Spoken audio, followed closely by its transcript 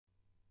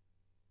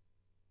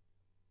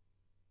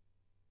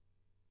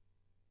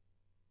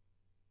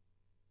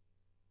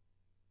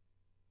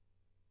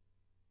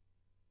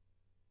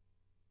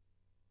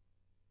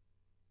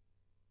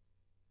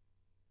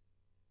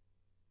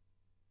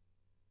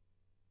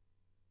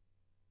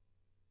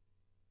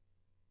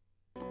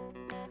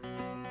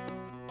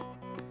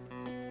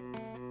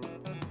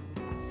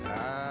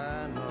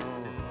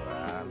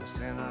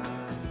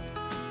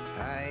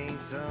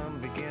some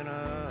beginner,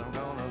 I'm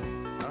gonna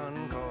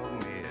uncork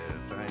me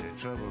a pint of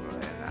trouble,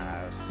 and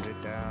I'll sit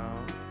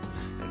down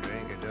and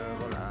drink a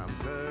double. I'm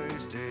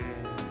thirsty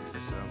for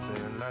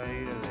something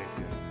lighter that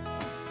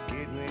could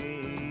get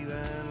me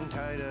even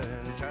tighter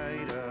and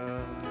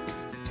tighter,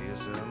 till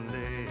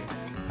someday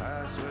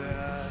I swear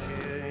I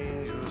hear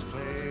angels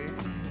play.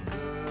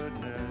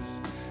 Goodness,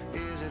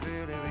 is it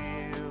really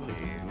real?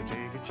 It would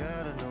take a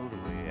child to know the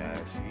way I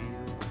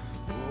feel.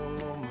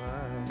 Oh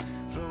my,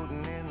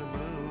 floating in the blue.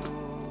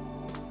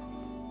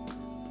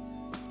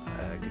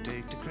 I could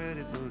take the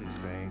credit, but it's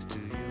thanks to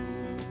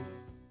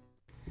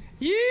you.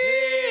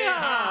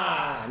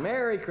 Yeah!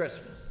 Merry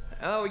Christmas.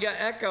 Oh, we got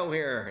echo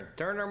here.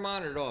 Turn our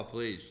monitor off,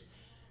 please.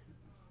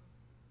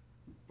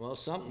 Well,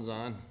 something's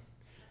on.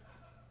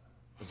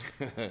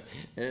 It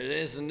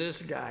isn't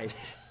this guy.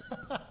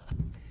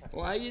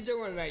 Well, how you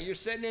doing tonight? You're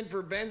sitting in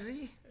for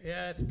Benzee?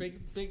 Yeah, it's big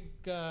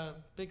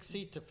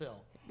seat to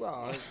fill.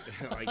 Well,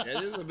 like,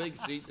 that is a big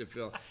seat to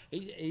fill.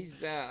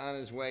 He's on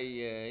his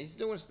way. He's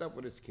doing stuff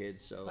with his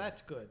kids, so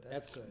that's good.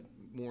 That's good.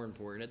 More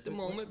important at the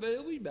moment, but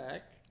he'll be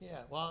back.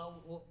 Yeah.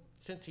 Well,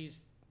 since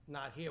he's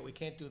not here, we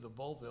can't do the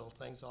Beauville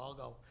thing, so I'll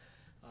go.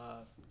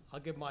 I'll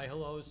give my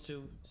hellos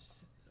to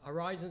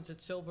Horizons at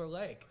Silver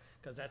Lake,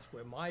 because that's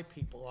where my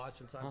people are.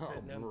 Since I'm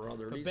fitting them.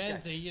 Brother, for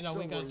Benzee, you know,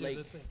 we got to do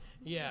the thing.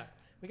 Yeah,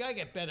 we got to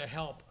get better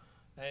help.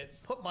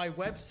 Put my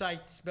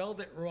website, spelled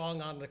it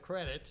wrong on the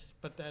credits,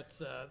 but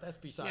that's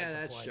besides the point. Yeah,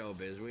 that's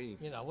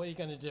showbiz. You know, what are you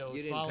going to do?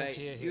 You didn't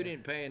pay. You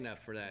didn't pay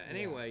enough for that.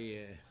 Anyway,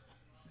 yeah.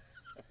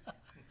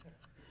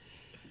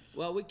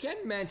 Well, we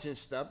can mention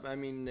stuff. I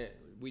mean,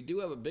 we do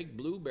have a big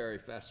blueberry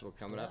festival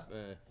coming up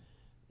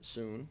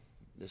soon,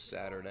 this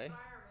Saturday.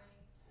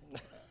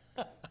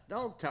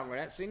 Don't tell me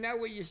that. See, now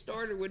what you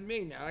started with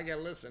me, now I got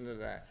to listen to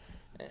that.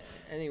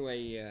 Anyway,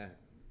 yeah,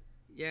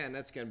 and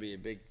that's going to be a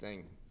big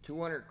thing.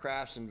 200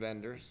 crafts and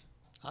vendors.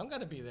 I'm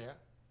going to be there.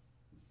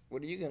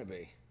 What are you going to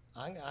be?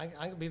 I'm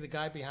going to be the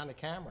guy behind the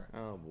camera.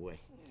 Oh, boy.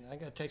 I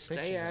got to take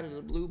pictures. Stay out of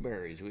the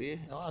blueberries, will you?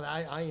 Oh,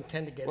 I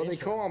intend to get well, into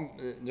they call them,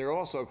 they're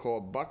also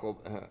called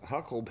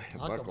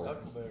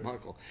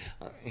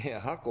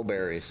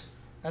huckleberries.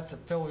 That's a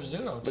Phil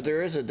Rizzuto. But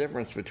there is a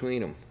difference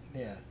between them.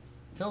 Yeah.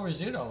 Phil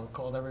Rizzuto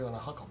called everyone a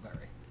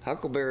huckleberry.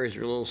 Huckleberries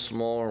are little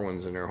smaller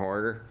ones, and they're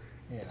harder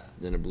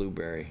than a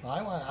blueberry.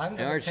 Well,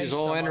 aren't you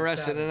all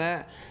interested in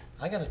that?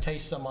 I'm going to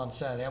taste some on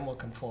Saturday. I'm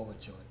looking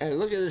forward to it. Hey,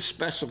 look at this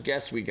special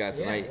guest we got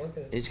tonight.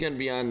 He's going to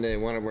be on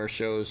one of our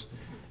shows.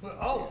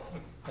 Oh,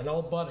 an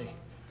old buddy.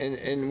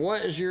 And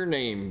what is your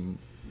name?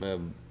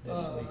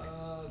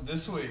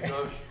 This week.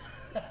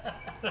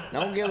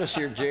 Don't give us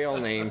your jail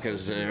name,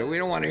 because we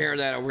don't want to hear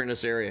that over in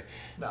this area.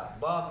 No,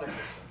 Bob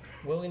Nicholson.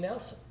 Willie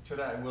Nelson.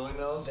 Today, Willie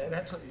Nelson.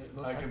 That's what it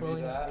looks I like. could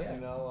be that. Yeah.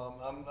 You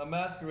know, I'm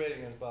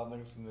masquerading as Bob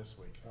Nicholson this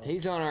week.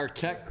 He's on our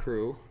tech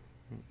crew.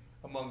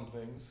 Among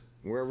things.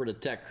 Wherever the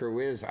tech crew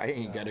is, I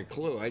ain't got a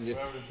clue. Wherever the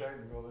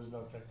technical, there's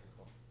no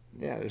technical.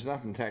 Yeah, there's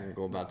nothing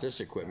technical about this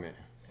equipment.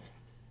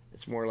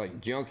 It's more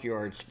like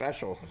junkyard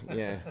special.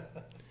 Yeah.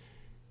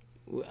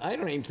 I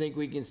don't even think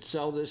we can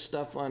sell this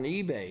stuff on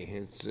eBay.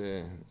 It's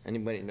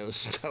anybody knows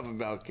stuff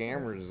about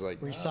cameras is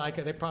like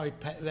recycle. They probably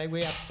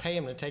we have to pay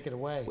him to take it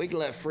away. We could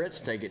let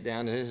Fritz take it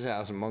down to his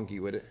house and monkey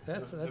with it.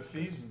 The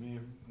fees would be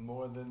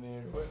more than the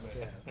equipment.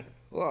 Yeah.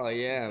 Well,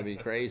 yeah, it'd be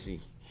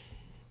crazy.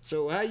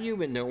 So how you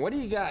been doing? What do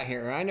you got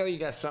here? I know you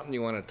got something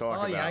you want to talk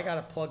about. Oh yeah, I got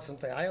to plug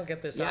something. I don't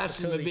get this opportunity. He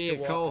asked him to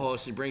be a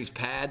co-host. He brings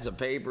pads of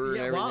paper and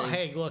everything. Well,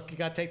 hey, look, you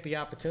got to take the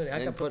opportunity. I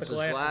can put the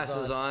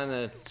glasses on.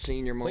 A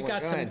senior moment. We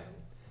got some.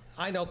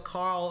 I know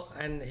Carl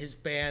and his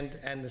band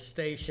and the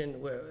station.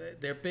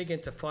 They're big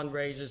into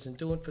fundraisers and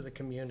doing for the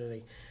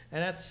community,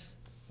 and that's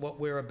what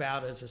we're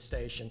about as a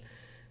station.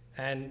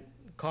 And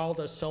Carl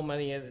does so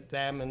many of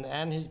them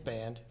and his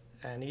band,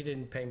 and he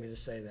didn't pay me to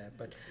say that,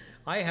 but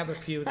I have a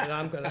few that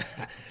I'm gonna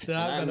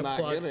plug. Not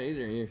good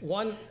either.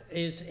 One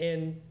is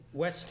in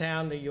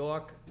Westtown, New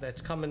York.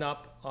 That's coming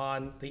up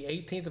on the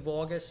 18th of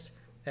August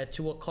at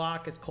 2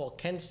 o'clock. It's called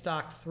Ken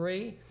Stock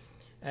 3.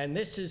 And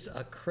this is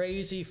a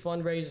crazy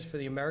fundraiser for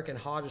the American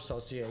Heart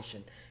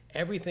Association.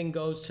 Everything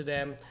goes to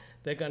them.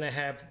 They're going to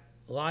have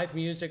live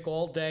music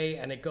all day,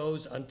 and it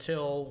goes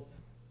until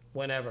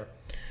whenever.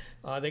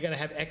 They're going to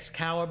have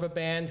Excalibur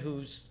Band,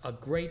 who's a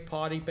great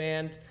party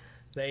band.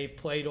 They've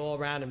played all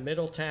around in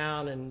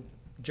Middletown and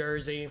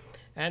Jersey.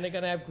 And they're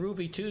going to have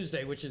Groovy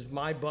Tuesday, which is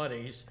my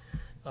buddies.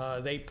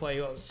 They play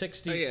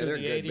 60s through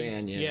the 80s. Good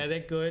band, yeah, they're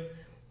good.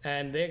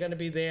 And they're going to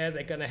be there.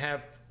 They're going to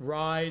have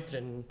rides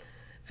and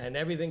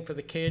everything for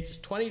the kids.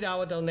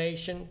 $20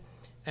 donation,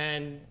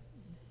 and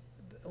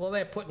well,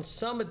 they're putting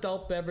some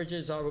adult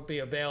beverages will be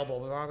available.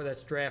 Remember,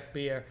 that's draft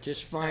beer.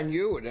 Just find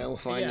you, and they'll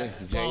find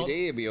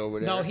JD will be over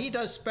there. No, he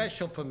does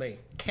special for me.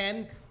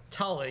 Ken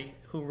Tully,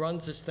 who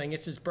runs this thing,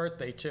 it's his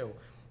birthday too.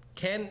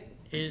 Ken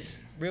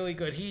is really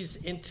good. He's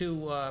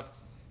into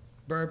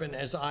bourbon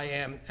as I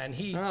am, and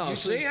he Oh,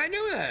 usually, see, I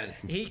knew that.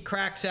 he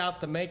cracks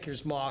out the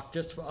Maker's Mark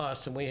just for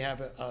us, and we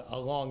have a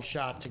long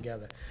shot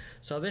together.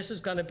 So this is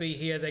going to be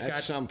here. They That's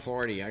got some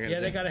party. yeah,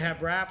 they got to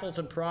have raffles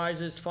and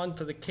prizes, fun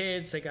for the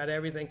kids. They got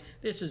everything.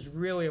 This is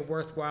really a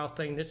worthwhile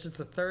thing. This is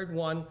the third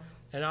one,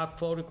 and I've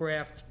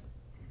photographed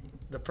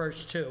the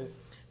first two,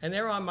 and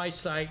they're on my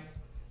site,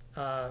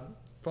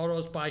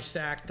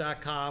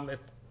 photosbysac.com. If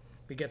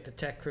we get the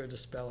tech crew to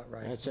spell it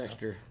right. That's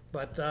extra.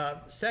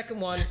 But second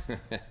one,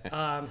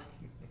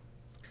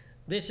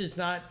 this is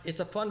not, it's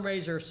a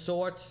fundraiser of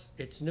sorts.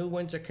 It's New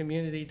Windsor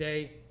Community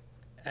Day,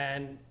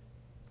 and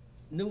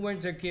New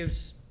Windsor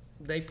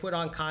they put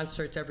on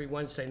concerts every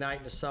Wednesday night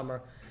in the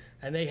summer,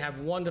 and they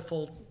have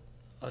wonderful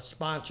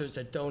sponsors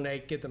that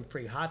donate, give them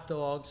free hot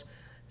dogs,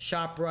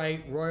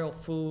 ShopRite, Royal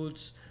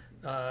Foods,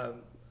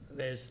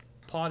 there's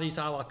parties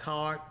a la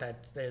carte,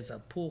 there's a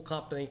pool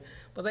company,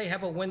 but they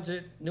have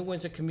a New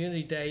Windsor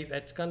Community Day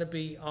that's gonna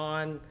be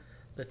on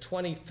the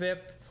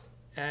 25th,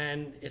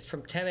 and it's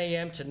from 10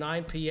 a.m. to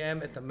 9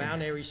 p.m. at the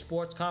Mount Airy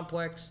Sports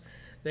Complex.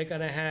 They're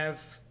gonna have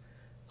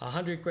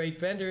 100 great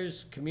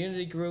vendors,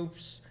 community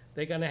groups.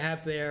 They're gonna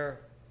have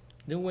their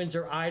New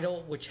Windsor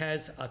Idol, which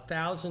has a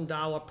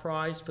 $1,000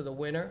 prize for the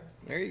winner.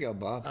 There you go,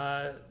 Bob.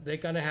 They're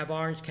gonna have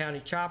Orange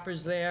County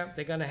Choppers there.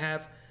 They're gonna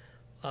have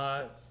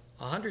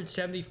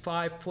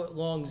 175-foot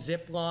long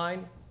zip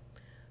line.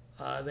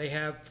 They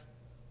have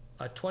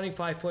a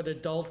 25-foot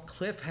adult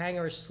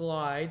cliffhanger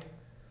slide,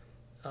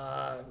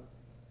 a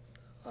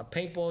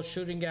paintball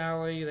shooting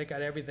gallery. They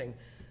got everything.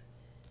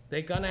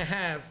 They're gonna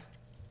have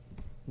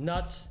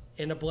Nuts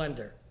in a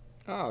Blender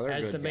Oh, they're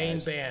as good the main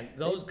guys. band.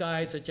 Those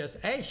guys are just,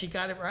 hey, she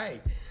got it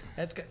right.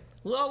 That's good.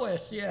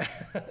 Lois, yeah.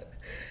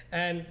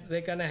 And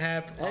they're gonna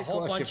have a That whole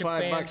costs bunch you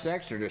of $5 bands.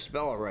 extra to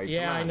spell it right.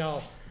 Yeah, Come I on.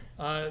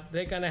 know.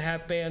 They're gonna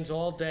have bands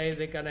all day.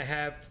 They're gonna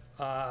have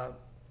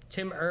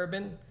Tim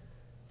Urban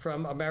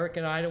from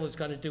American Idol is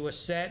gonna do a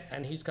set,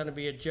 and he's gonna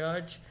be a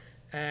judge.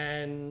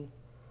 And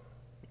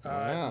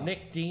Wow.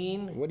 Nick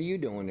Dean What are you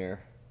doing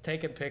there?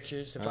 taking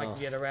pictures if I Oh. can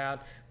get around.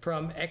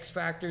 From X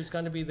Factor is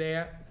gonna be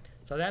there.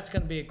 So that's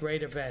gonna be a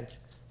great event.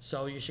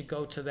 So you should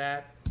go to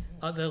that.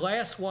 The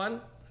last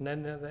one, and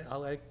then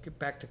I'll get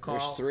back to Carl.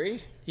 There's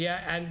 3?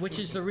 Yeah, and which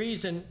is the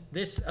reason,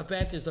 this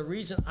event is the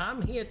reason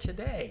I'm here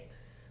today,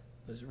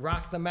 is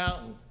Rock the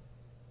Mountain,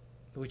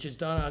 which is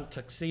done on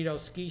Tuxedo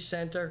Ski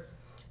Center,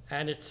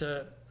 and it's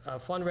a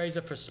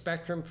fundraiser for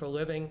Spectrum for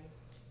Living.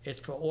 It's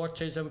for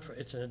autism,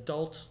 it's an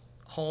adult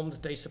home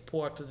that they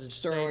support for the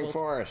Sterling disabled.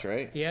 Forest,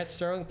 right? Yeah,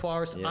 Sterling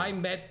Forest. Yeah. I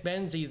met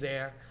Benzee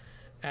there,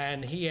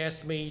 and he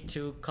asked me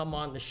to come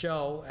on the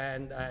show,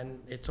 and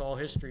it's all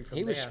history from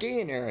He there. was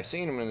skiing there. I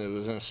seen him, and it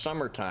was in the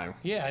summertime.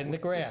 Yeah, in the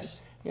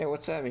grass. Yeah,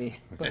 what's that mean?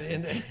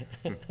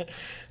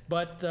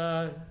 But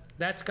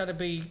that's going to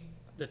be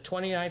the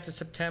 29th of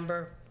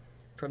September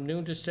from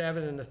noon to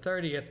 7, and the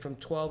 30th from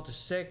 12 to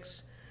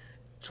 6.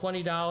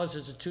 $20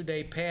 is a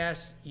 2-day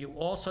pass. You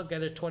also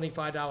get a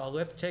 $25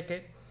 lift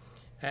ticket.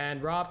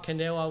 And Rob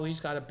Canillo, he's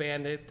got a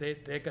band. They're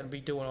going to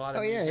be doing a lot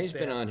of Oh, music yeah, he's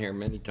there. been on here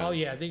many times. Oh,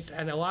 yeah,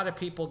 and a lot of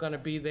people are going to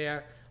be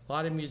there, a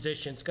lot of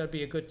musicians. It's going to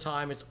be a good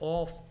time. It's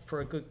all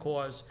for a good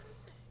cause.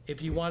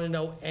 If you want to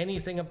know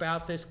anything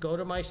about this, go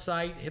to my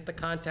site, hit the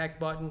contact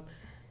button,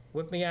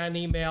 whip me an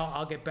email.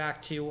 I'll get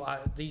back to you.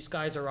 These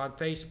guys are on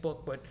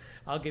Facebook, but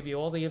I'll give you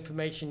all the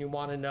information you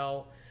want to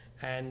know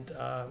and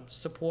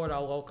support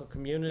our local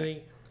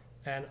community.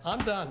 And I'm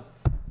done.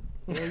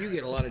 Well, you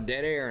get a lot of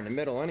dead air in the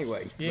middle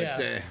anyway. Yeah.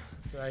 But,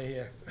 Right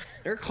here.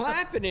 they're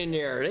clapping in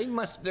there.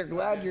 They're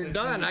glad you're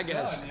done, I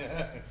guess.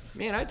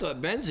 Man, I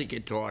thought Benzee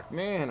could talk.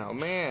 Man, oh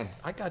man.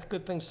 I got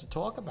good things to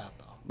talk about,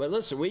 though. But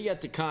listen, we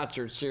got the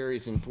concert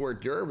series in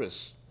Port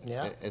Jervis.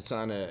 Yeah. It's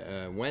on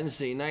a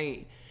Wednesday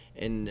night,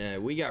 and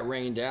we got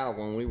rained out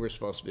when we were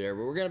supposed to be there.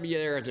 But we're going to be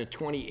there at the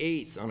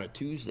 28th on a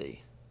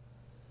Tuesday.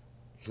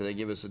 So they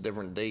give us a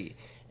different date.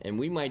 And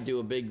we might do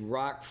a big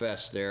rock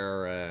fest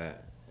there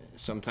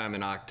sometime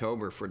in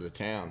October for the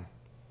town.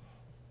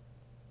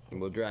 And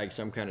we'll drag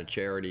some kind of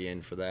charity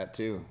in for that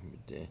too.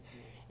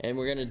 And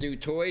we're going to do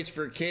Toys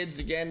for Kids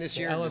again this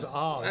year. That was-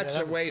 oh, yeah, That's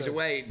that a was ways good.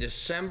 away.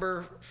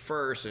 December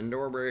 1st in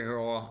Norbury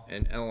Hall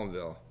in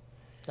Ellenville.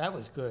 That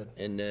was good.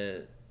 And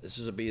this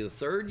will be the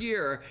 3rd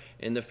year.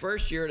 In the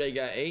first year, they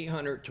got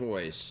 800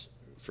 toys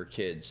for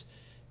kids.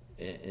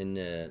 In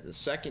the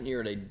 2nd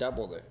year, they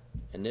doubled it.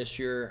 And this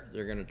year,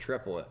 they're going to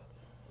triple it.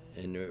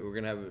 And we're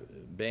going to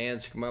have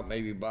bands come up.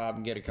 Maybe Bob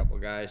can get a couple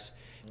guys.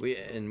 We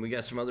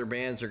got some other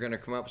bands that are going to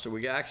come up. So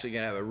we're actually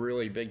going to have a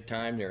really big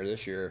time there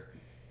this year.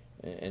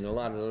 And a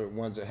lot of the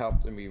ones that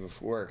helped me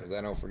before, because I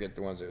don't forget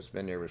the ones that's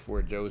been there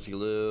before. Josie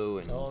Lou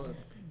and Oh,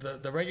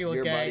 the regular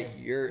your gang.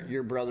 buddy,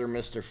 your brother,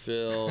 Mr.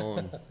 Phil.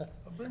 And,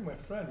 I'll bring my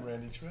friend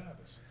Randy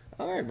Travis.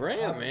 all right, bring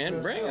him, man.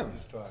 Dressed Bring up him.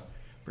 This time.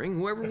 Bring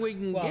whoever we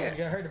can Well, get.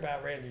 you heard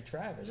about Randy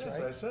Travis, Yes,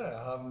 right? I said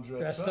I'll have him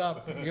Dressed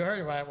up. You heard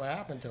about what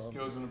happened to him.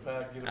 Goes in the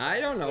pack. Get a I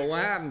don't know what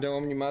cigarettes. happened to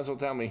him. You might as well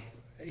tell me.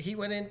 He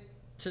went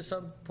into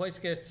some place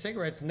to get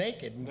cigarettes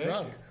naked and Naked.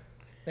 drunk.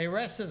 They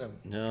arrested him.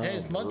 No,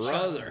 His mugshot.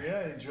 brother.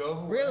 Yeah, he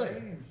drove away. Really?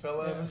 He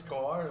fell out of his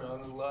car and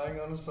was lying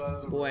on the side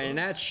of the Boy, road. and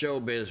that's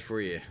showbiz for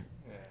you.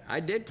 Yeah.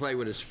 I did play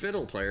with his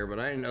fiddle player, but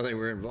I didn't know they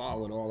were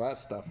involved with all that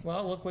stuff.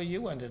 Well, look where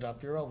you ended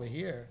up. You're over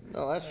here.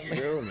 No, that's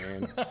true,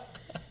 man.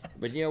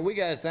 But you know, we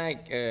got to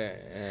thank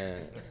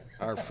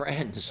our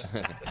friends,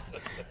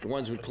 the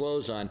ones with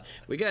clothes on.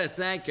 We got to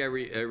thank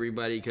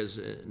everybody because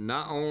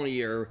not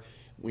only are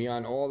we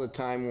on all the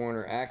Time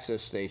Warner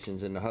access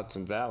stations in the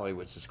Hudson Valley,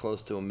 which is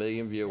close to 1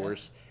 million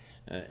viewers.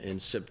 In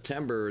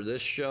September,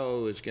 this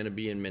show is going to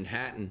be in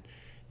Manhattan.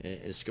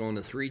 It's going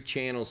to 3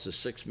 channels to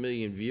 6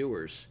 million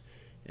viewers.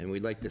 And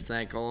we'd like to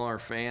thank all our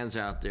fans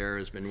out there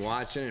who's been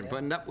watching and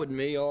putting up with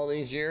me all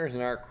these years,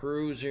 and our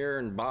crews here,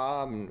 and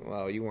Bob, and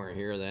well, you weren't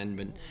here then,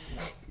 but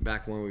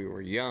back when we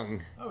were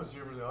young. I was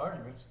here for the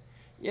arguments.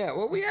 Yeah,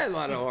 well, we had a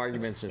lot of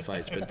arguments and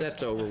fights, but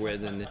that's over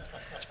with, and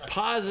it's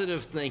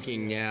positive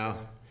thinking now,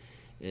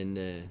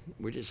 and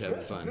we're just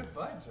having fun. Good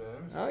fights.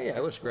 Oh yeah,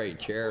 it was great.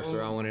 Chair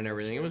throwing and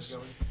everything. It was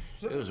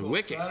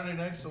wicked. Saturday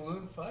night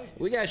saloon fight.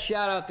 We got a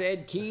shout out to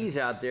Ed Keys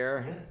out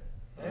there.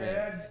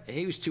 Ed.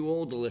 He was too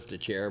old to lift a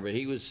chair, but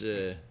he was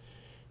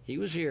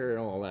here and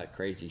all that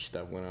crazy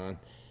stuff went on.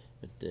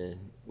 But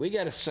we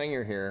got a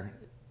singer here.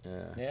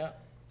 Yeah.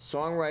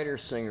 Songwriter,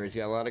 singer. He's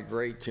got a lot of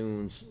great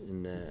tunes,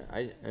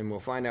 and we'll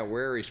find out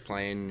where he's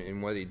playing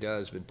and what he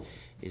does. But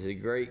he's a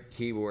great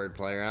keyboard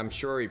player. I'm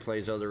sure he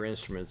plays other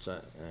instruments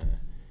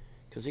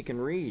because he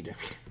can read.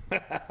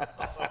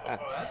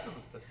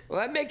 Well,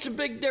 that makes a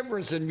big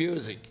difference in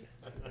music.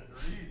 Reed,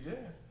 yeah.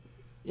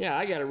 Yeah,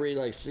 I got to read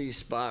like C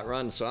spot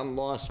run, so I'm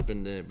lost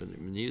in the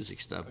music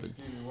stuff. Like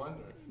Stevie Wonder.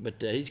 But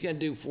he's going to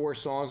do 4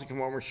 songs and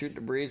come over and shoot the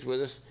breeze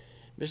with us.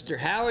 Mr.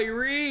 Howie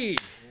Reed.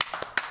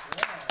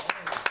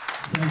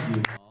 Thank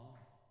you all.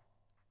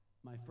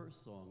 My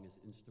first song is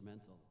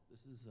instrumental.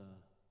 This is a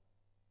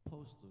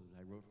postlude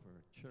I wrote for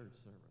a church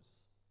service.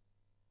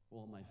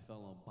 All my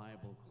fellow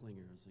Bible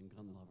clingers and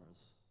gun lovers.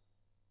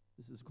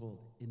 This is called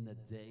In the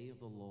Day of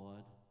the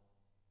Lord.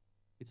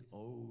 It's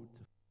Ode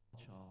to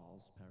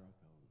Charles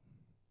Perrico.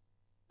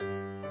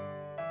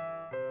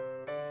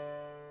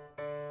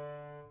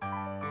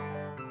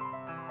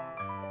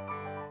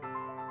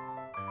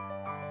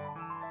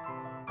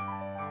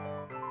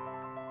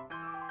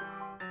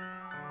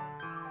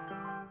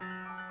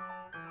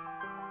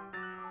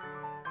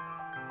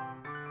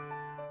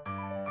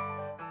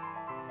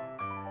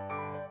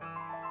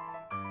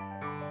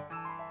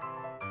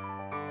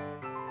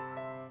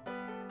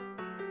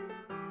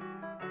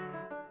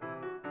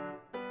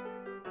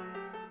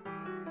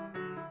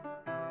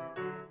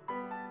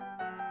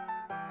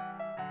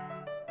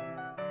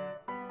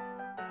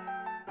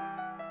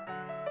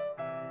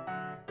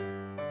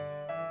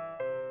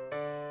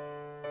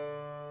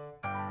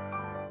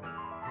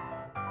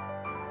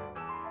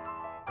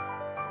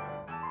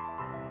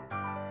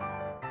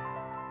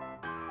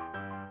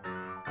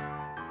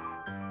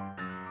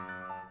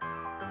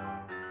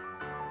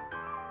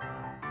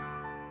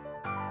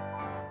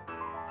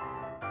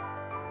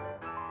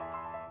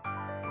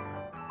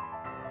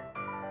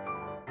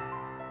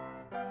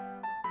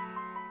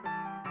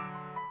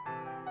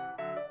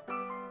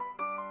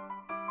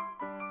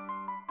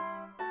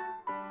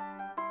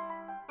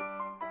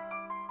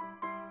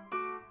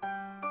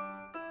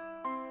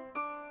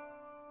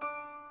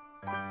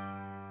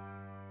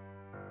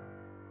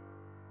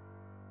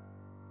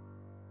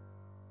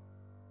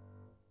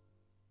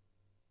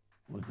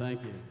 Well,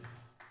 thank you.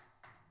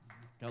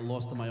 Got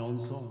lost in my own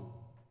song.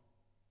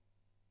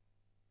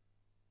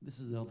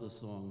 This is another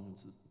song.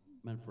 It's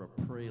meant for a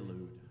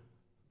prelude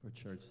for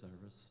church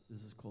service.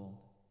 This is called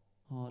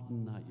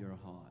Harden Not Your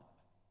Heart.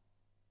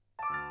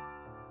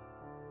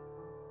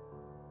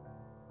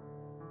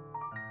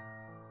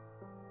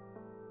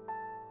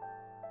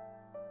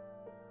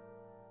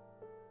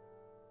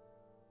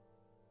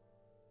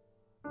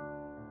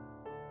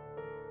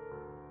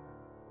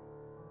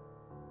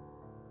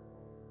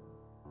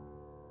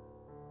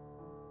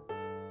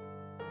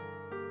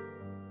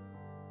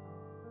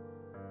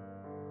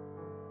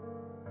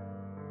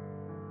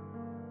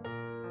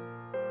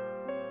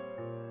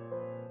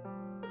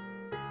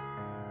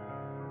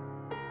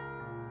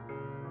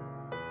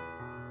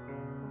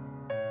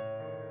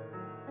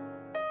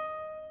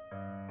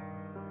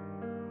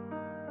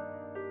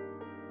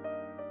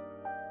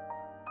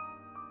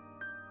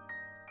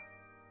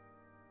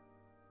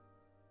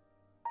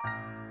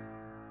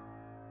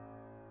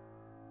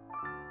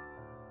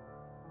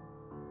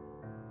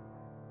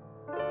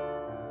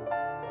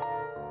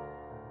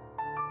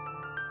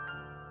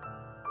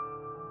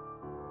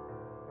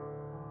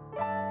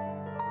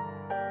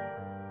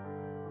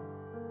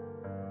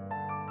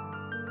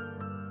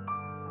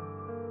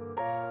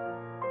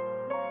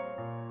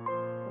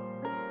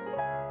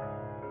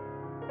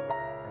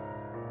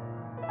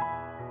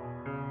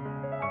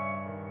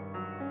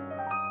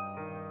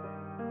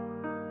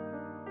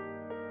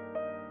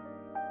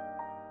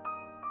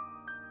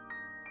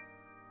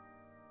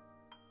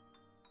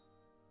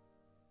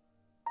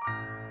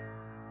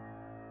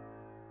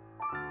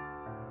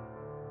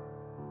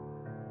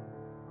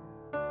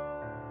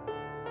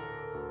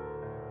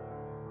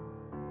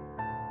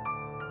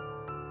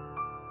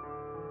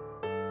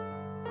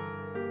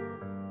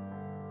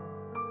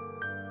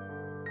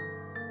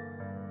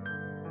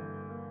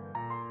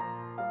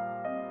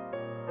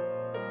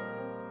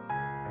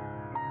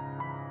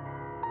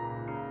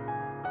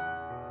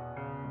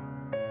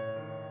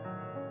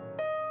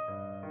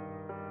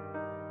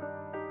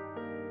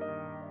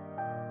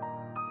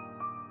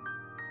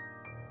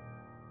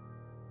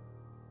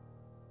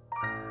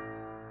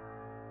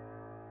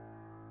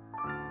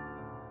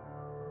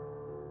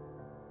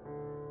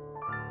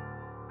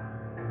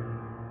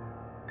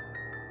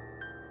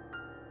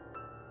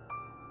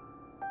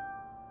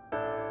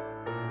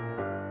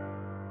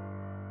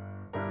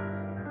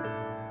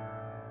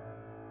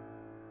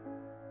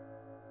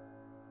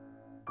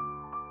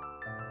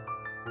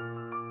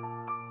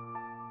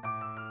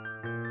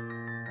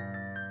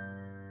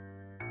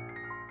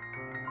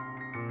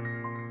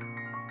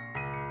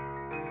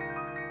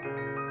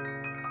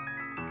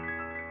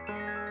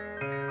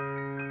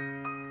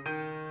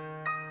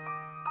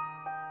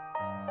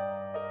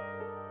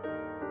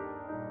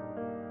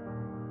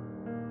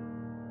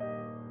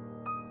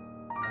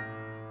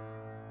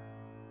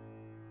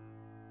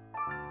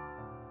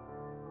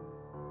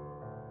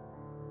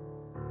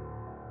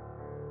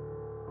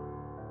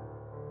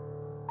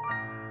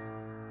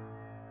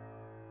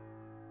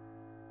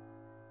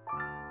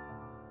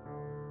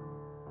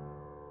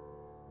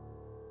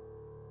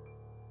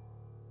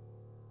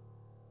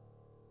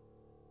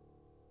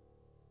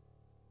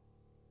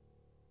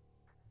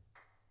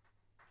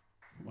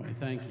 All right,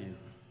 thank you.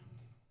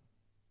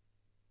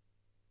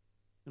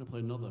 I'm going to play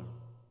another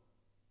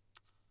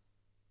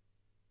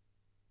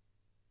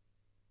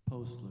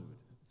postlude.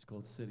 It's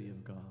called City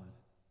of God.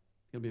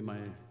 It's going to be my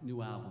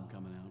new album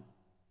coming out,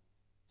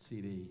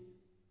 CD.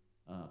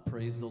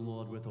 Praise the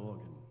Lord with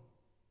organ.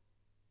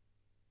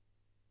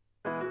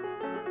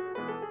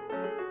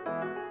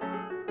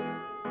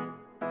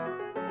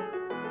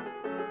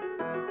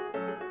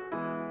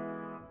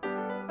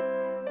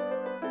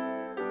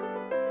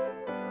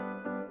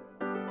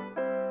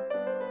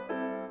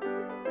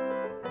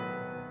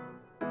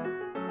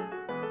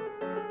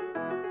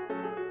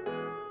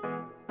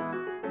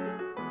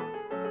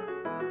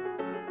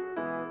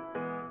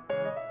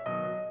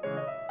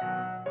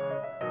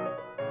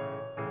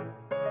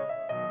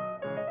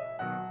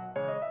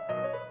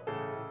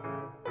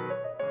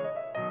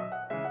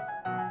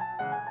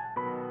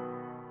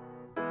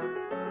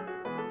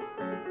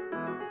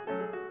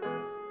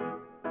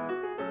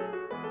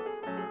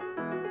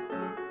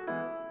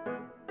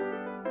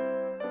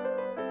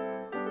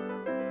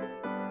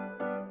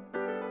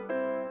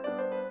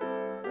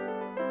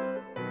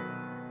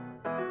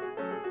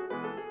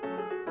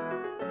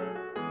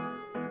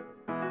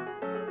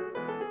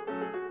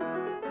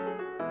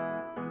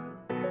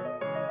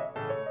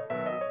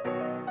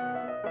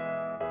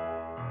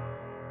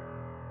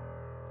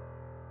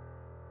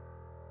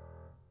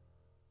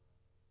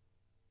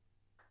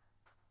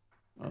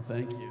 Oh,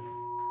 thank you.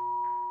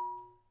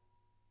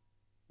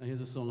 Now here's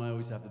a song I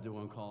always have to do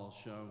on Carl's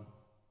show.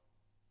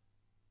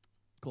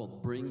 It's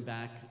called Bring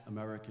Back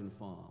American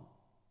Farm.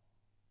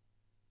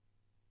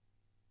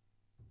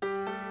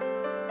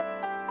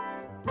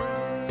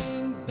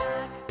 Bring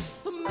back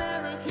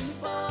American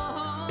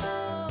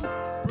farms.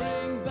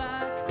 Bring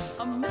back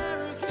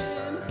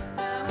American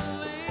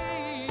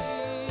family.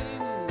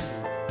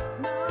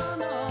 No,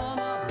 no,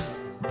 no.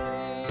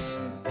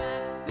 Bring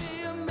back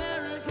the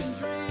American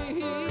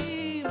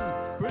dream.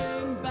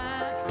 Bring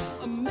back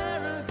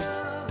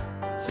America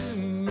to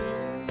me.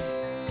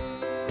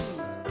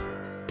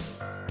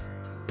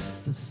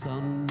 The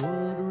sun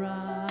would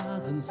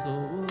rise and so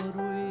would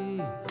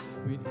we.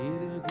 We'd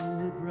eat a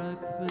good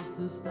breakfast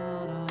to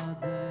start our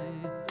day.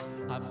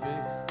 I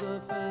fixed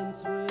the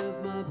fence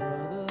with my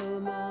brother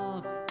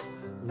Mark.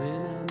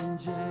 Lynn and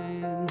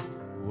Jane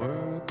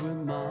work with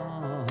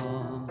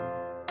Mom.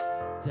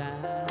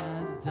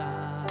 Dad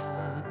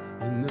died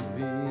in the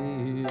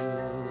field.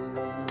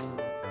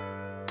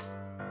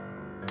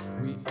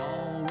 We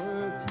all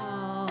worked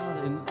hard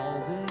and all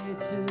day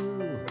too.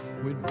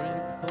 We'd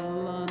break for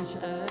lunch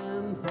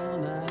and for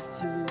night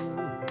too.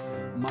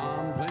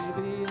 Mom played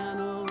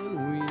piano and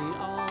we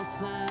all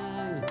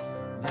sang.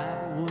 That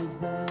was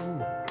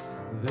then,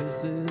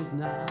 this is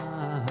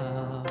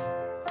now.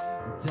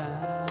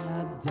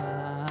 Dad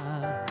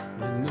died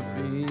in the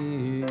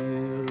field.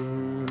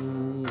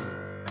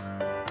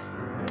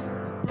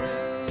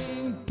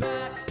 Bring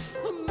back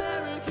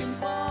American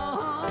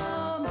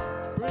farms.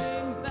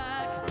 Bring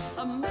back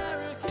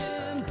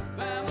American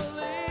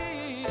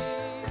family.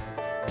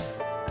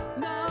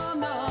 No,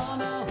 no,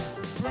 no.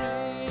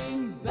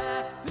 Bring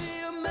back the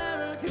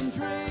American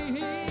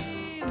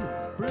dream.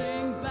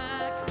 Bring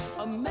back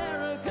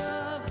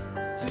America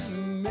to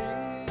me.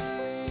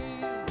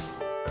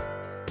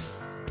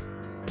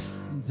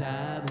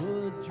 Dad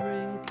would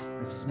drink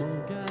and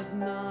smoke at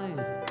night.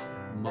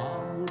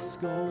 Mom would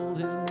scold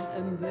him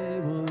and they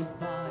would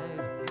fight.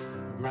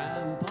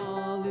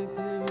 Grandpa lived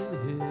here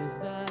with his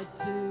dad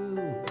too.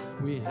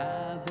 We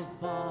had the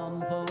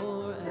farm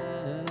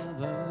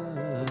forever.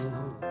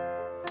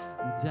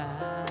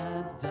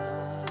 Dad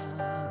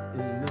died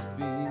in the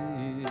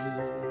field.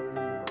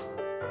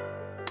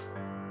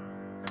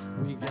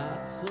 We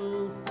got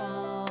so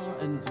far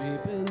and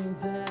deep in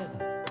debt.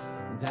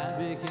 Dad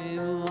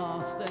became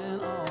lost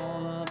and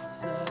all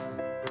upset.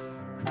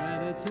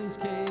 Creditors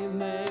came,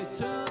 they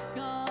took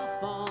our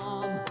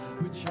farm.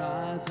 We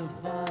tried to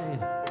fight,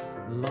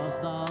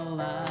 lost our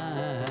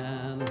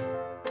land.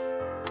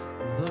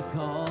 The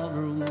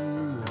courtroom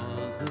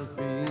was the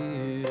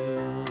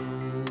field.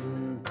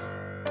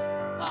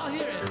 I'll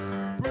hear it.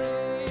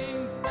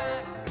 Bring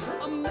back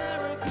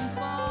American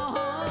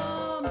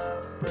farms.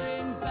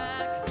 Bring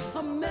back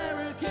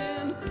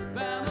American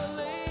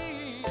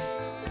family.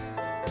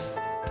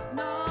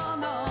 No,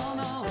 no,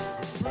 no.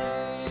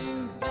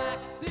 Bring back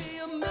the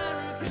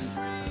American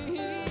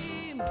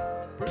dream.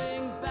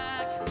 Bring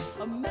back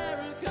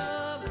America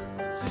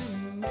to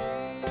me.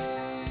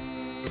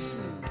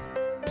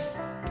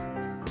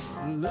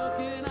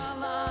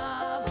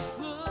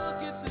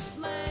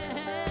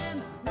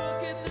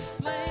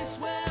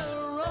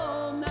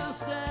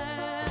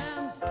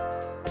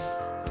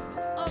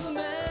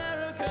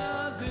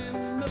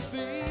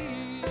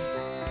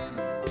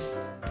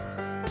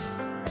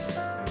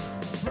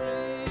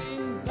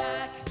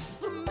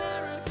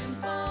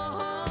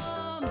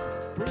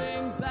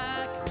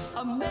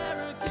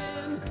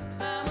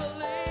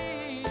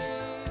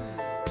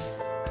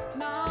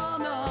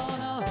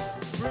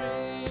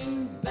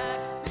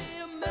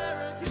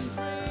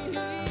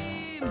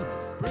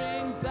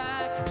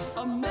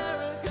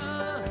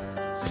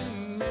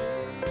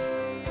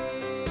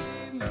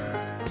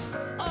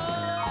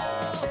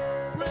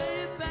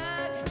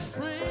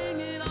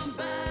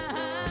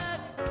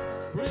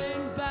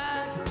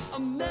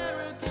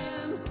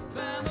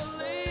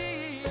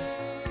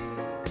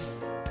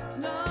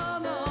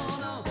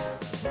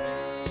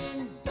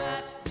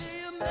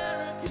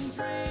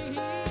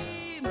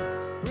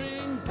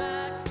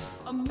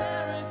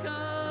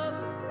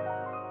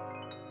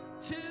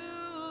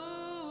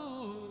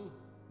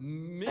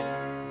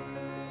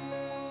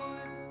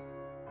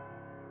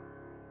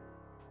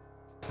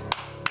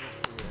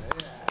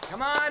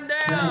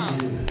 Yeah.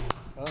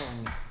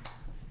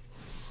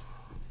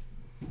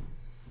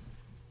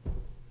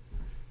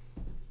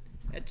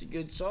 That's a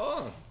good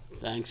song.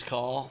 Thanks,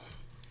 Carl.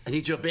 I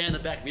need your band to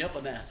back me up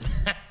on that.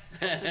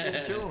 That's a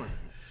good tune.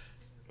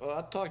 Well,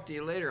 I'll talk to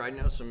you later. I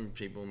know some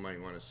people might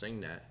want to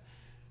sing that.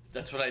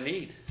 That's what I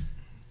need.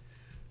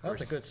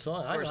 That's a good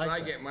song. Of course, I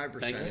that. get my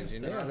percentage. You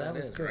know Yeah, how that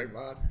was is, good. right,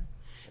 Bob?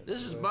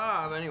 This is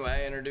Bob, anyway.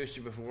 I introduced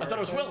you before. I thought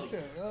it was Willie.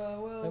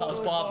 Well, Oh, it's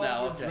Bob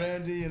now, okay.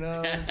 Randy, you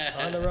know.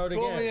 On the road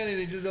Call again. me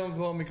anything, just don't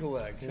call me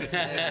collect. Send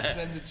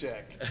a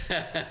check.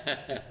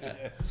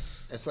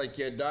 It's like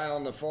you dial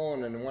on the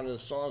phone, and one of the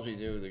songs we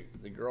do,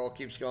 the girl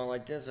keeps going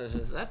like this. I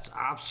says, that's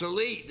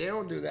obsolete. They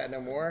don't do that no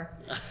more.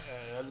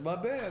 That's my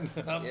band.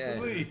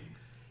 Obsolete.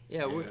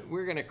 Yeah,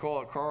 we're going to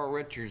call it Carl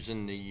Richards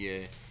and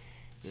the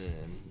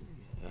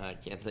I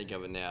can't think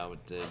of it now,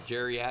 but the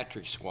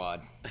geriatric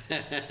squad.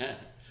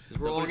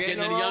 We're all Nobody's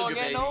getting, any younger,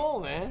 baby.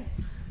 old, man.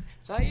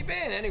 So how you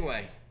been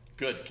anyway?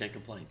 Good, can't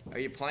complain. Are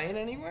you playing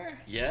anywhere?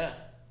 Yeah.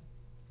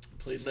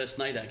 Played last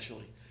night,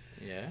 actually.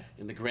 Yeah.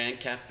 In the Grand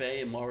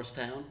Cafe in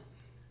Morristown.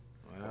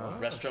 Wow.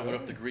 Restaurant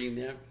went up the green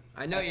there.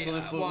 I know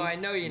Excellent food. Well, I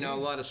know you know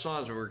a lot of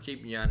songs, but we're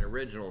keeping you on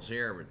originals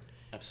here. But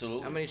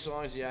Absolutely. how many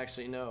songs do you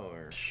actually know?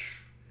 Or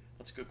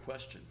That's a good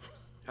question.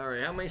 all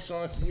right, how many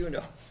songs do you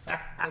know?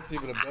 That's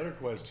even a better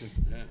question.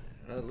 Yeah.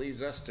 That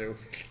leaves us two.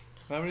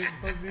 How many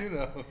songs do you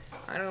know?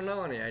 I don't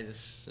know any. I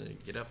just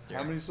get up there.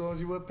 How many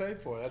songs you would pay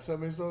for? That's how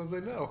many songs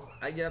they know.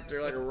 I get up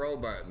there like a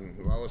robot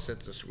and always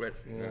hit the switch.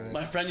 Yeah.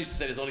 My friend used to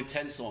say there's only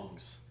 10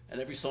 songs, and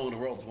every song in the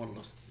world is one of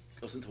those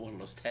goes into one of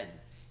those 10.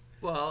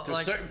 Well, To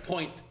a certain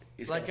point,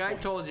 he's got like a I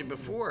point. told you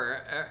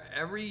before,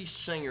 every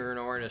singer and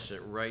artist that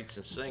writes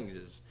and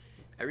sings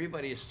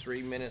everybody is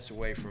 3 minutes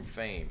away from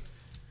fame.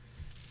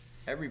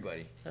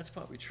 Everybody. That's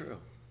probably true.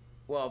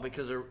 Well,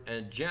 because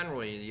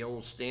generally the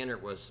old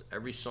standard was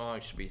every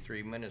song should be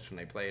 3 minutes when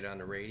they play it on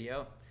the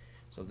radio.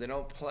 So if they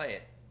don't play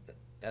it,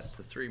 that's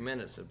the 3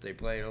 minutes. If they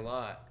play it a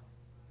lot,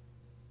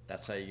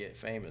 that's how you get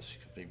famous.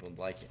 'Cause people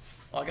like it.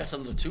 Oh, I got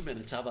some of the 2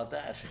 minutes. How about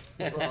that?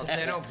 Well, if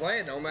they don't play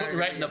it, no matter. Put it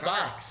right who in the you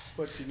hire. box.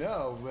 But you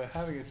know,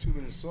 having a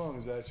 2-minute song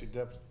is actually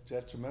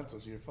detrimental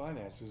to your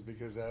finances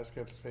because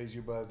ASCAP pays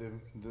you by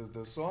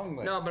the song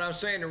length. No, but I'm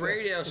saying the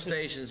radio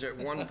stations at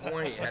one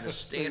point had a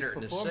standard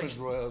in the performance 60s.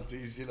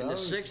 royalties, you know. In the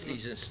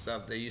 60s and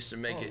stuff, they used to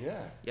make Oh, it.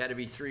 yeah. You had to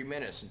be 3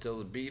 minutes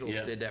until the Beatles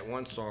Yeah. did that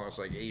one song. It's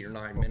like 8 or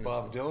 9 minutes.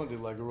 Bob Dylan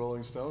did like a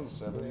Rolling Stones,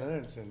 7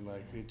 minutes, and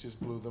like it just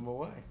blew them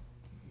away.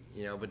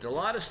 You know, but a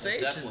lot of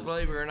stations, Zeppelin.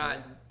 believe it or not,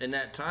 in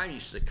that time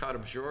used to cut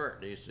them short.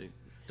 They used to,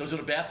 Those are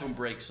the bathroom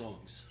break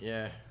songs,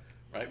 yeah.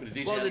 right? When the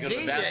DJ Well, had the to go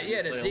to the bathroom,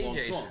 yeah, he'd the play a long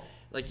DJs. song.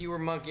 Like you were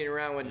monkeying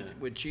around with, Yeah.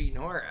 with Cheatin'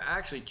 Heart.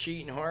 Actually,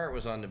 Cheatin' Heart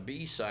was on the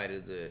B side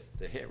of the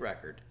hit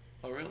record.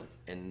 Oh, really?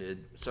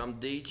 And some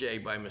DJ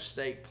by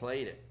mistake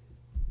played it.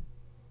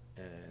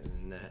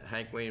 And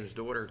Hank Williams'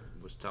 daughter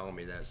was telling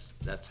me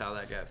that's how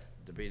that got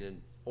to be the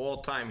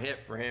all-time hit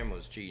for him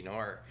was Cheatin'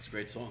 Heart. It's a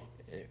great song.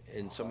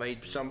 And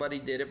somebody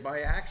did it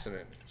by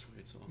accident. It's a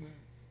great song.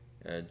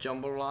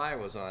 Jambalaya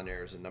was on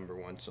there as a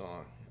 #1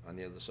 song on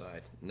the other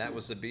side, and that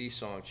was the B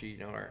song,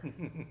 Cheatin' Heart.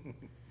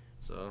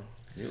 So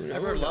I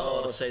heard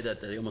Lalo to say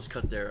that they almost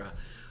cut their.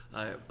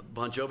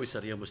 Bon Jovi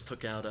said he almost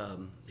took out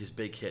his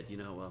big hit,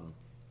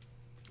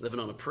 "Living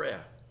on a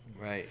Prayer."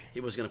 right. He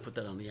was going to put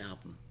that on the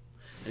album,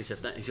 and he said,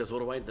 "He goes, what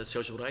do I? That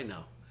shows you what I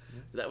know."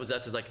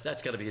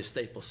 That's got to be his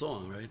staple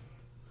song, right?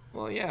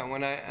 Well, yeah.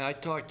 When I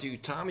talked to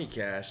Tommy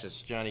Cash,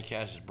 that's Johnny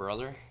Cash's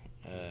brother,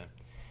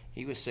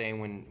 he was saying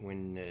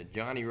when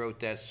Johnny wrote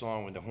that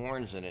song with the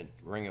horns in it,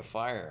 "Ring of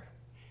Fire,"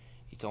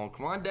 he told him,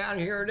 "Come on down,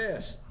 here it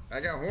is. I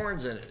got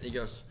horns in it." He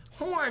goes,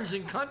 "Horns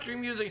in country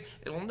music,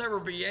 it'll never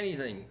be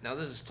anything." Now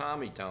this is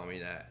Tommy telling me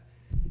that.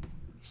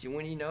 See,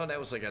 when you know that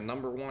was like a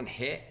 #1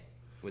 hit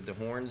with the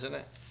horns in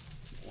it,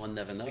 One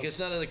never knows. because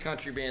none of the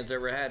country bands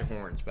ever had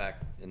horns back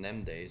in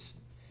them days,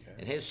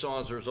 and his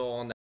songs was all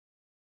on that.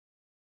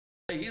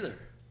 Either.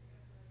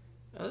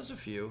 Oh, there's a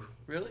few.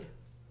 Really?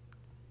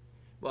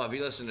 Well, if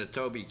you listen to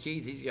Toby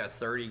Keith, he's got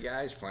 30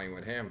 guys playing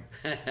with him.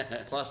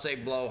 Plus, they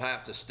blow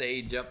half the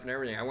stage up and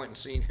everything. I went and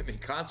seen him in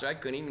concert. I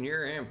couldn't even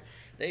hear him.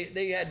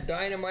 They had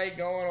dynamite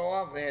going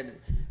off. They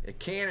had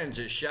cannons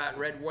that shot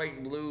red, white,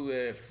 and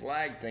blue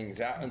flag things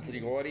out into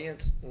the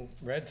audience.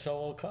 Red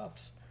Solo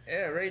Cups.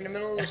 Yeah, right in the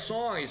middle of the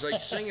song. He's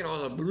like singing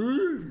all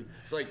the.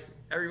 It's like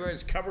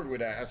everybody's covered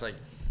with that. I was like,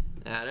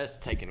 nah, that's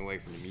taken away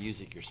from the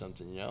music or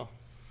something, you know?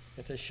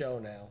 It's a show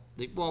now.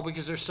 Well,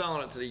 because they're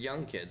selling it to the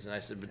young kids. And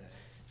I said, but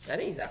that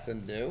ain't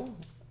nothing new.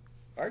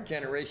 Our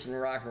generation of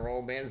rock and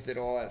roll bands did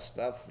all that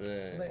stuff.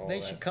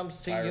 They should come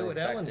see you at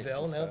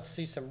Ellenville and they'll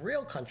see some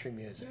real country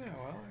music. Yeah,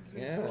 well,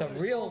 Yeah. Some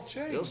real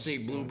change. You'll see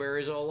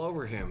blueberries all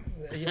over him.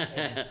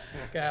 Yeah,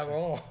 got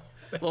roll.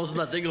 Those are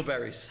not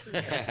dingleberries.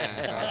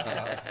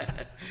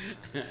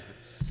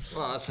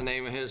 Well, that's the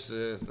name of his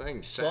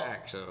thing,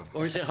 sack. So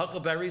Or you say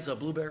huckleberries or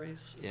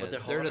blueberries? yeah, But they're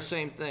harder. the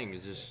same thing.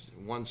 It's just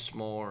one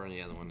smaller and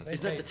the other one.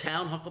 Isn't that the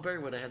town Huckleberry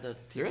where they had the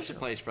There TV is a show?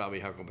 place probably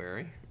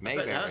Huckleberry, I bet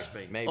Mayberry. it has to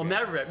be.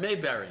 Mayberry. Oh,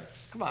 Mayberry.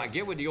 Come on,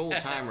 get with the old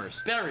timers.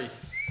 Berry.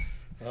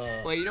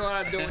 Well, you know what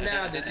I'm doing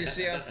now? Did you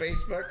see on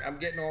Facebook? I'm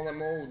getting all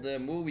them old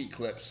movie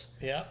clips.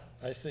 Yeah,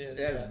 I see it.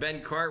 There's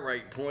Ben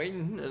Cartwright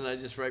pointing, and I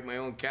just write my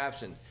own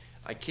caption.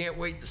 I can't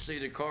wait to see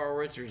the Carl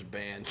Richards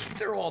band.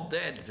 They're all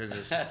dead for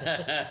this.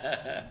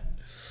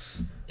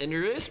 And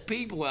there is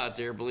people out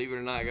there, believe it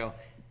or not, go,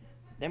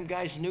 them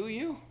guys knew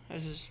you? I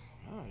says,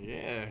 oh,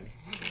 yeah.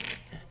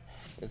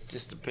 It's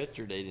just a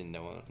picture. They didn't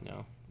know it.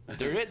 No.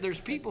 There's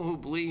people who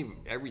believe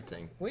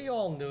everything. We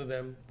all knew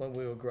them when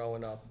we were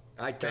growing up.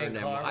 I turned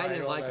them off. I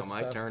didn't like them.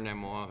 I turned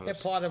them off. They're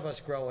part of us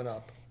growing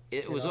up.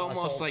 It was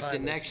almost like the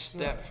next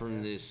step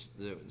from the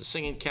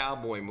singing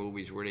cowboy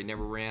movies where they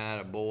never ran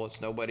out of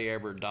bullets. Nobody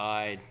ever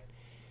died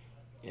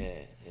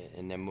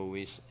in them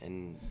movies.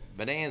 And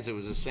Bonanza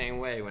was the same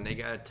way. When they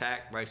got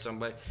attacked by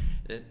somebody,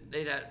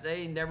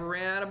 they never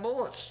ran out of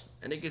bullets.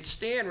 And they could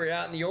stand right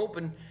out in the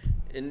open.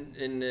 And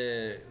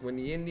when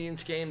the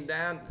Indians came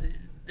down,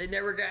 they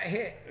never got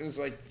hit. It was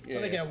like well,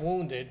 they got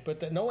wounded,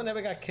 but no one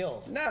ever got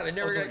killed. No, they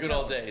never got good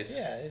killed. Old days.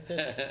 Yeah,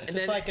 it's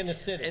just like in the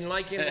city. And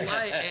like in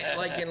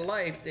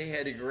life, they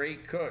had a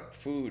great cook.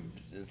 Food.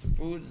 The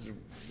food's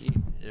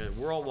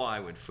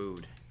worldwide with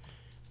food.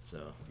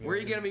 So where are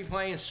you going to be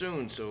playing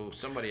soon? So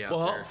somebody out there.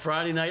 Well,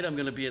 Friday night I'm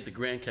going to be at the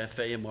Grand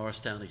Cafe in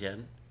Morristown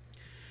again,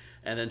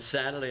 and then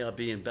Saturday I'll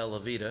be in Bella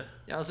Vita.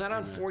 Now is that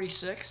on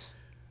 46?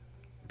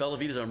 Bella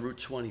Vita's on Route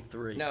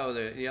 23. No,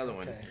 the other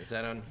one. Is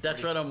that on? 40?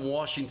 That's right on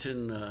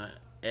Washington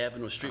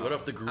Avenue Street, right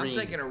off the Green. I'm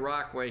thinking of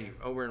Rockaway.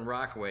 Over in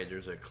Rockaway,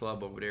 there's a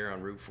club over there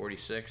on Route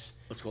 46.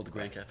 What's called the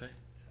Grand Cafe?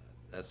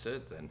 That's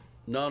it then.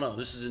 No,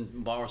 this is in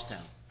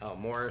Morristown. Oh,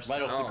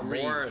 Morristown. Right off the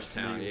Green.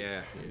 Morristown,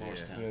 yeah.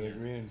 Morristown. Yeah, the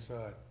green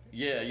inside.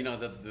 Yeah, you know,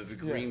 the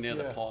green near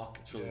the park.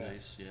 It's really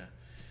nice, yeah.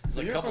 It's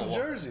So like a you're couple from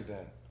Jersey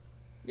then?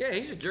 Yeah,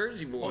 he's a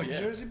Jersey boy. Oh, yeah.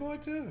 Jersey boy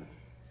too?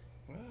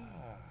 Wow.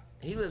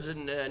 He lives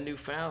in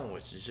Newfoundland,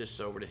 which is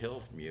just over the hill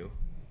from you.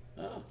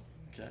 Oh,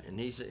 okay. And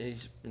he's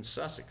in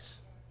Sussex.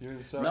 You're in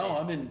Sussex? No,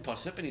 I'm in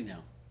Parsippany now.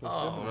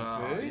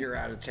 Parsippany, see? You're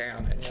out of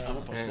town. I'm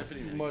a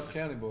Parsippany now. Morris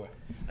County boy.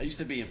 I used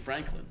to be in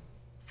Franklin.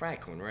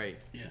 Franklin, right?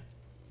 Yeah.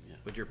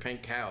 With your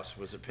pink house.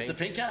 Was it pink? The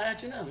pink guy,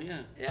 how'd you know?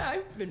 Yeah. Yeah,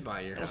 I've been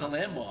by your That was house. a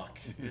landmark.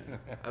 Yeah.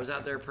 I was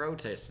out there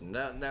protesting.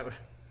 No,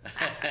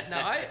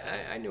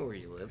 I knew where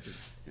you lived.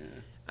 Yeah.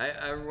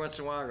 Every once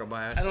in a while I go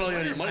by. I don't owe you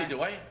any money,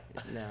 do I?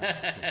 No.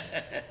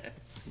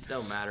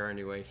 Don't matter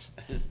anyways.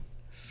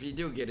 If you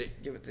do get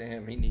it, give it to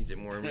him. He needs it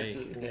more than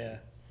me. Yeah.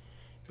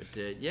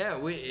 But yeah,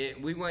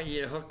 we want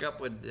you to hook up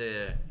with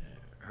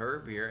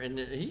Herb here, and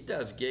he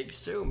does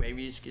gigs too.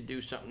 Maybe you could do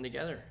something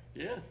together.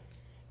 Yeah.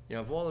 You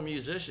know, if all the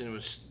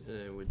musicians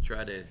would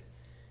try to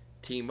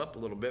team up a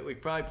little bit,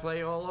 we'd probably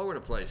play all over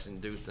the place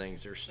and do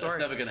things or start.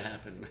 That's never going to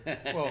happen.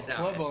 Well, if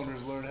club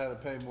owners learn how to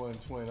pay more than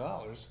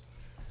 $20,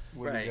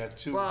 when Right. you got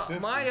 $2.50. Well,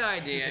 my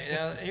idea.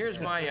 Now, here's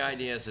my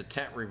idea: is a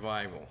tent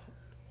revival.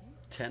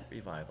 Tent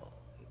revival.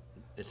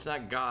 It's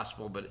not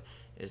gospel, but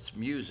it's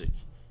music.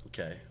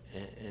 Okay.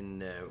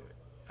 And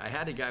I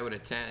had a guy with a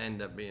tent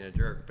end up being a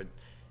jerk, but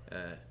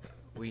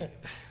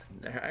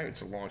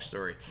it's a long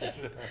story.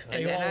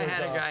 And then I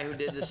had a guy who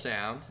did the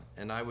sound,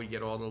 and I would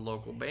get all the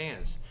local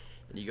bands.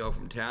 And you go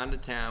from town to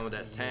town with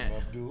that tent.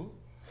 Abdul?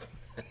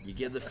 You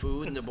give the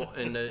food and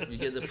you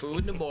give the food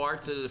in the bar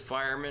to the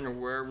firemen or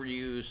wherever you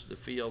use the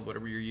field,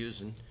 whatever you're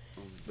using.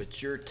 But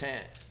it's your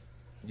tent.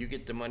 You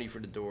get the money for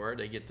the door.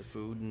 They get the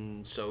food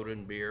and soda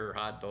and beer,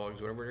 hot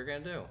dogs, whatever they're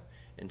gonna do.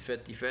 And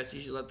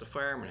 50-50s, you let the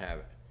firemen have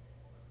it.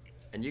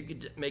 And you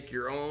could make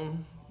your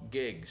own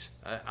gigs.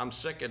 I'm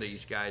sick of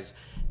these guys.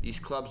 These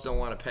clubs don't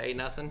want to pay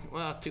nothing.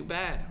 Well, too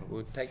bad.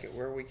 We'll take it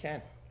where we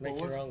can. Make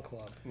your own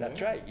club.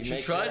 That's right. You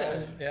should try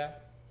that. Yeah.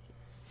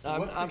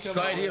 I'm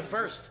Try it here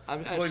first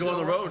before you go on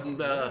the road and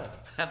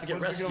have to get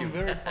What's become rescued.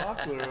 very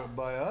popular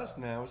by us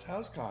now is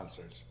house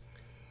concerts.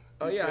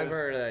 Oh, yeah, I've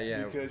heard of that,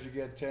 yeah. Because you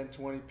get 10,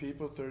 20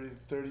 people,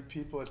 30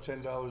 people at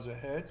 $10 a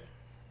head.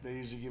 They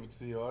usually give it to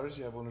the artists.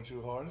 You have one or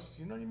two artists.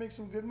 You know, you make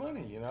some good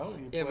money, you know.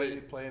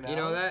 You play an you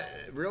know hour. that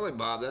really,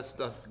 Bob. That's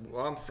the.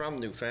 Well, I'm from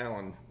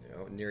Newfoundland,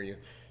 near you,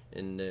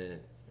 and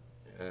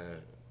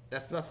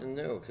that's nothing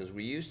new. Because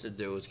we used to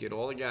do is get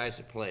all the guys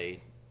that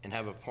played and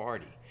have a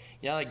party.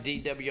 You know, like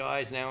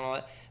DWIs now and all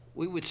that.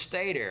 We would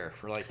stay there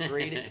for like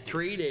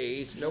 3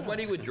 days.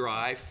 Nobody would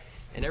drive,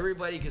 and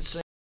everybody could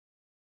sing.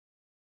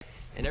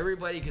 And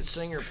everybody could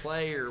sing or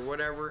play or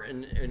whatever,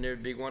 and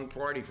there'd be one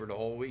party for the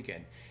whole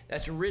weekend.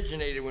 That's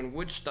originated when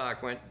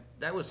Woodstock went.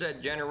 That was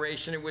that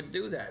generation that would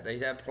do that.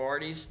 They'd have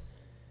parties,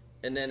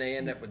 and then they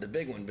end up with the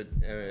big one. But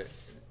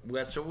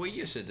that's what we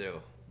used to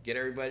do. Get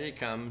everybody to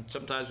come.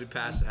 Sometimes we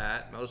pass a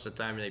hat. Most of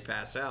the time they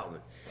pass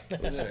out.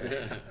 But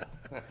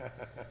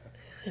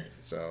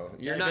so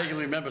you're I not.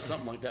 vaguely remember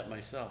something like that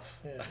myself.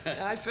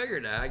 I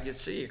figured that. I could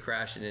see you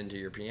crashing into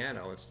your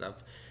piano and stuff.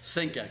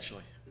 Sink,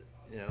 actually.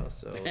 You know,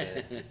 so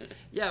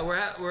yeah,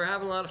 we're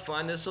having a lot of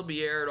fun. This will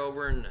be aired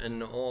over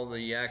in all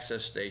the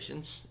access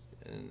stations,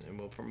 and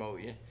we'll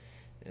promote you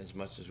as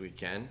much as we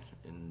can.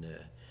 And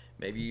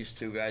maybe you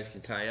two guys can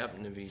tie up,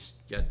 and if he's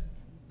got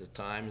the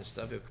time and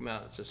stuff, he'll come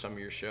out to some of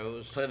your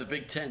shows. Play the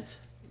big tent.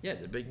 Yeah,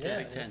 the big Yeah,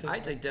 tent. tent. I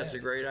think that's a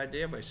great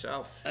idea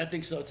myself. I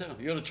think so too.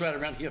 You ought to try it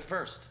around here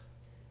first.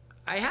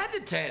 I had the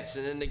tents,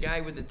 and then the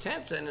guy with the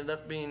tents ended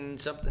up being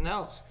something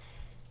else.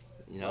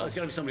 You know, Well, it's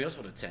got to be somebody else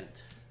with a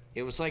tent.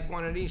 it was like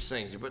one of these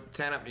things. You put the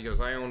tent up, he goes,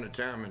 I own the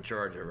tent, I'm in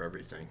charge of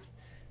everything.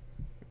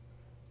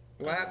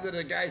 What happened to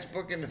the guys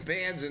booking the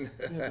bands and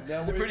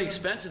They're pretty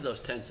expensive,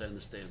 those tents, I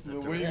understand. Where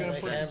are you Yeah, gonna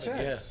they put have the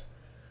it, tents?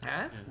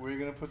 huh? Where are you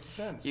gonna put the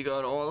tents? You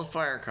go to all the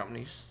fire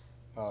companies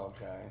Oh,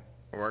 okay.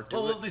 or to,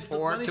 Well, these,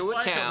 or when these to a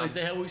fire town. companies,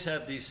 they always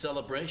have these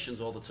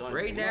celebrations all the time.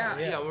 Right now,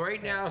 yeah.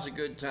 right now is a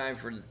good time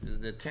for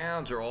the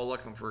towns are all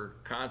looking for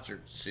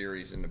concert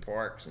series in the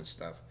parks and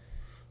stuff.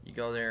 You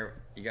go there,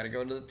 you got to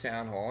go to the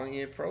town hall and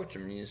you approach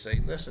them and you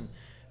say, listen,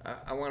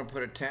 I want to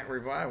put a tent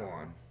revival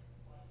on.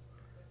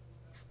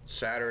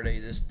 Saturday,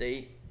 this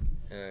date,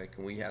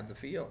 can we have the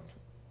field?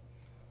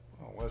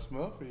 Well, West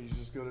Milford, you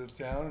just go to the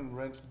town and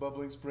rent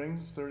Bubbling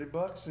Springs,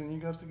 $30, and you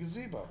got the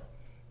gazebo.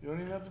 You don't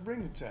even have to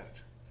bring the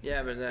tent.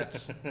 Yeah, but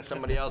that's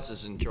somebody else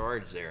is in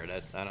charge there.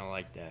 I don't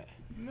like that.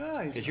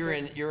 No, Because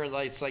you're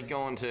like, it's like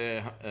going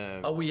to,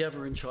 Are we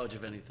ever in charge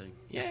of anything?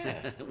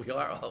 yeah. We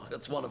are. Oh,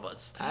 that's one of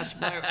us. Ask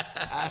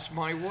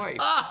my wife.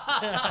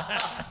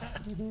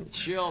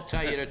 She'll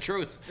tell you the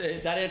truth.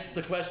 That answers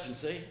the question,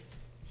 see?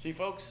 See,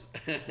 folks?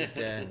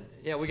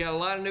 Yeah, we got a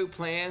lot of new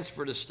plans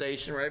for the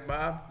station, right,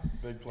 Bob?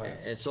 Big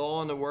plans. It's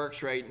all in the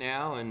works right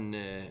now, and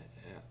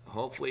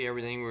hopefully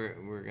everything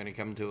we're going to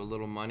come to a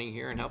little money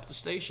here and help the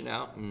station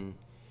out and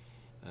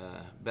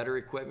better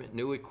equipment,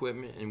 new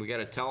equipment, and we got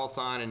a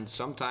telethon in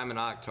sometime in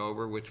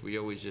October, which we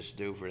always just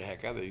do for the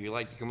heck of it. If you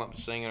like to come up and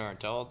sing in our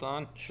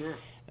telethon, Sure.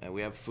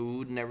 we have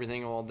food and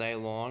everything all day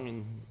long,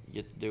 and you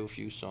get to do a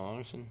few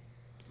songs and.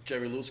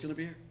 Jerry Lou's going to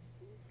be here?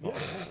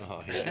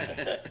 Oh,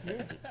 yeah.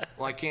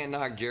 Well, I can't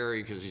knock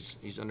Jerry because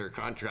he's under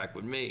contract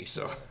with me,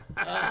 so.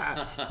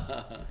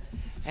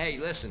 Hey,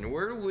 listen,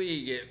 where do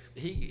we get,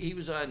 he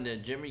was on the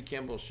Jimmy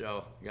Kimmel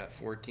show, got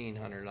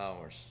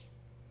 $1,400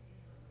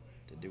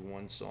 to do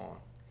one song.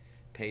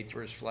 Paid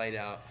for his flight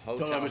out,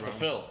 hotel Talking about Mr. room.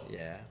 Phil.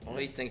 Yeah, well,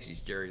 he thinks he's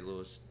Jerry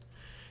Lewis.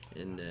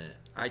 And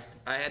I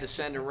had to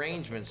send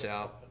arrangements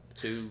out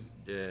to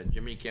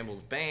Jimmy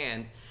Kimmel's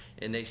band,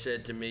 and they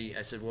said to me,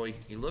 I said, well,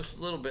 he looks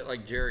a little bit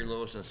like Jerry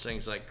Lewis and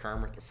sings like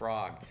Kermit the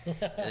Frog.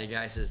 And the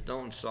guy says,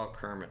 don't insult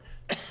Kermit.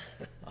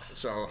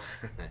 So,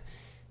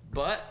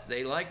 but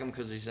they like him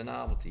because he's a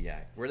novelty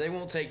act. Where they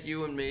won't take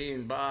you and me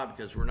and Bob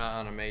because we're not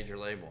on a major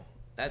label.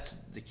 That's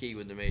the key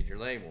with the major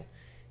label.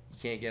 You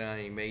can't get on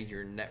any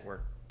major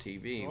network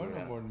TV. Oh, I know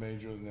without- more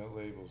major than that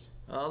labels.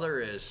 Oh, there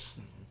is.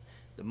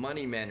 The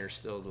money men are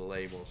still the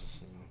labels.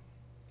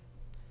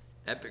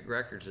 Epic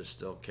Records is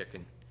still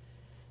kicking.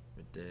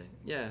 But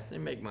yeah, they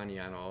make money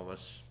on all of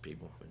us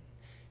people. But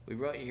we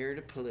brought you here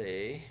to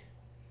play.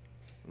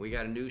 We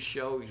got a new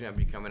show going to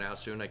be coming out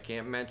soon. I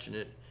can't mention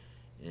it.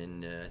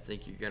 And I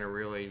think you're going to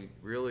really,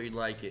 really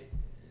like it.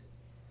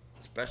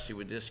 Especially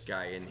with this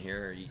guy in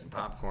here eating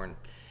popcorn.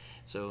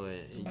 So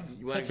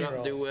you want to go up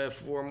and do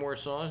 4 more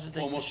songs and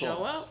take the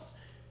show out?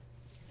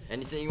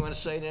 Anything you want to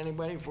say to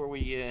anybody before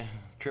we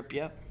trip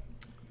you up?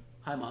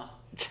 Hi, Ma.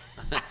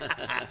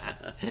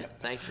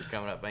 Thanks for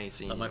coming up. I ain't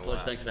seen you My in a pleasure.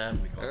 while. Thanks for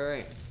having me, Carl. All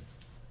right.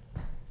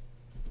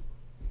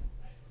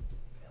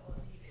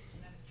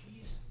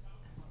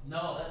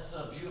 No, that's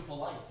a beautiful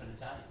life in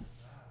Italian.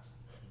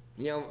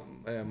 You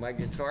know, my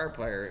guitar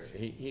player,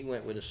 he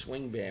went with a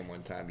swing band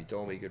one time. He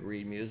told me he could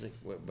read music,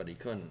 but he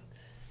couldn't.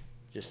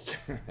 Just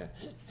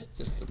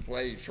to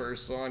play his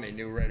first song, he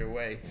knew right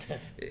away.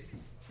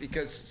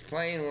 Because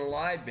playing with a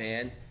live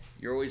band,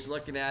 you're always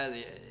looking at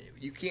it.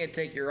 You can't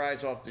take your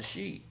eyes off the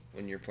sheet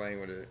when you're playing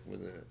with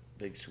a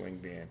big swing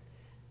band,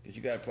 because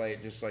you got to play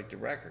it just like the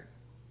record,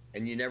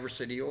 and you never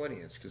see the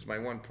audience. Because my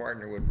one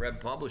partner with Red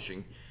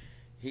Publishing,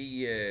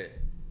 he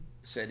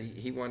said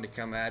he wanted to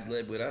come ad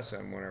lib with us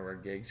on one of our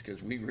gigs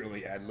because we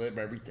really ad lib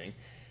everything,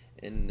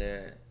 and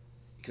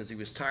because he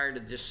was tired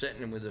of just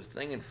sitting with a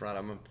thing in front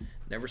of him,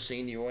 never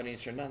seeing the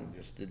audience or nothing,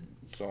 just did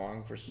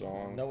song for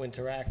song. No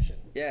interaction.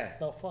 Yeah.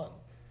 No fun.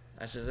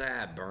 I says,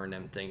 burn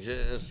them things.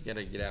 Just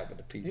gotta get out with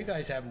the people. You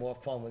guys have more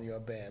fun with your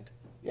band.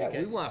 Yeah,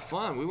 we want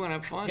fun. We want to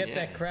have fun. Get yeah.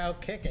 that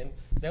crowd kicking.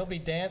 They'll be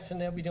dancing.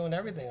 They'll be doing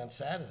everything on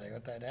Saturday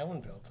with that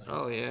Erwinville thing.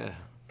 Oh yeah.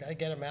 Gotta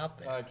get them out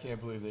there. I can't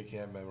believe they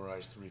can't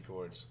memorize 3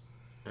 chords.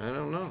 I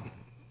don't know.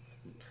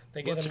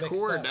 They get What's a them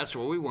mixed chord? up. That's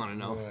what we want to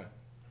know. Yeah.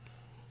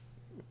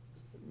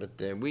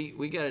 But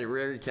we got a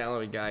very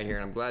talented guy here,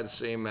 and I'm glad to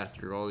see him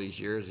after all these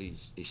years.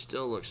 He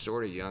still looks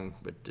sort of young,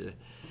 but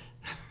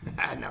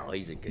I know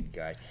he's a good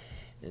guy,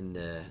 and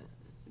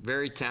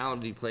very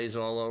talented. He plays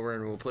all over,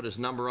 and we'll put his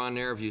number on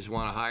there if you just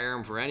want to hire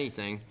him for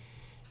anything.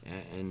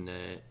 And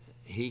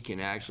he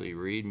can actually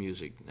read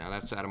music. Now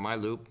that's out of my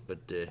loop, but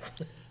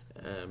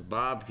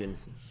Bob can.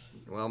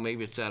 Well,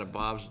 maybe it's out of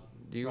Bob's.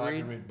 Do you I read?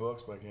 can read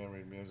books, but I can't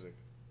read music.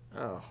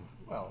 Oh,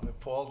 Well, if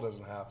Paul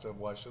doesn't have to,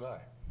 why should I?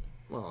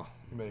 well,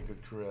 He made a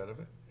good career out of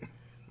it.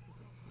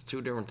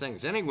 2 different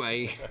things.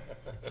 Anyway,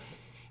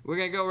 we're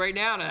gonna go right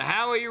now to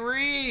Howie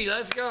Reed.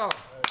 Let's go.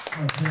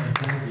 Okay,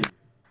 thank you.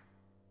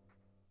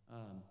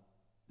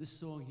 This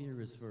song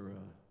here is for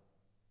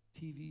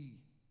TV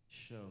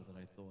show that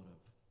I thought of.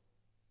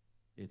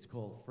 It's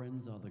called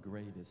Friends Are the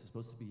Greatest. It's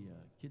supposed to be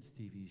a kids'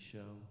 TV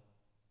show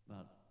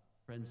about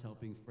friends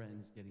helping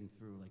friends, getting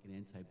through like an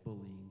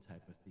anti-bullying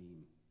type of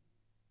theme.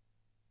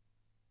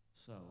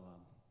 So,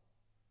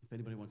 if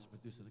anybody wants to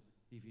produce a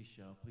TV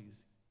show,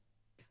 please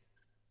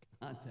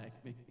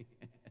contact me.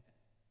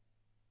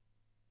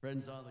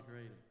 Friends are the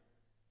greatest.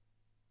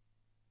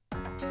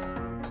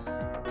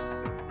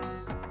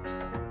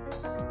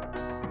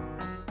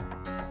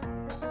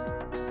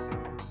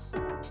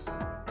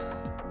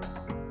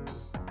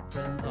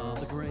 Friends are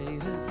the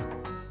greatest.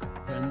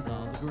 Friends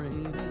are the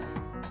greatest.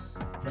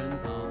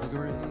 Friends are the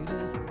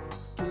greatest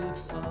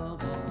gift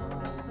of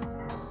all.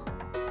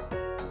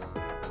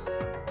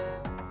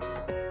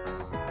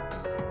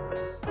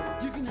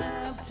 You can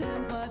have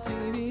 10 flat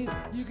TVs.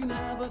 You can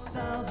have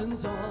 1,000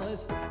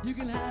 toys. You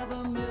can have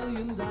 $1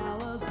 million.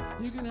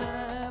 You can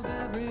have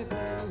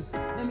everything.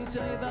 Let me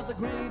tell you about the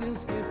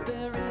greatest gift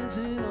there is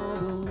in all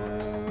the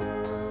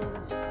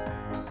world.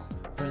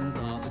 Friends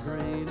are the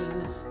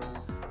greatest.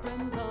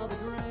 Friends are the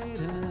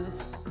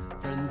greatest.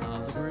 Friends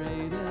are the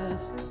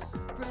greatest.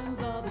 Friends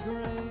are the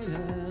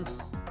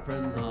greatest.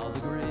 Friends are the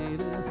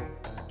greatest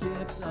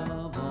gift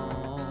of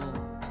all.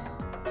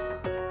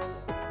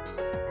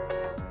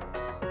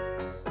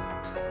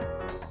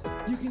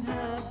 You can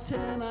have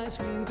 10 ice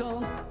cream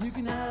cones. You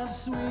can have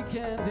sweet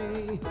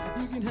candy.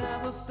 You can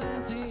have a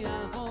fancy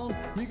iPhone.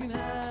 You can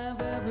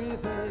have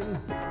everything.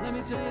 Let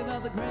me tell you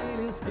about the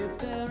greatest gift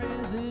there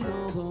is in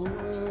all the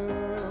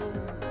world.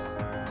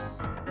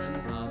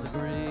 Friends are the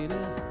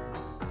greatest.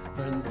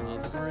 Friends are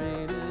the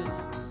greatest.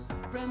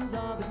 Friends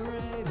are the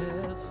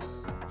greatest.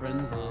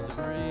 Friends are the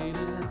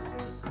greatest.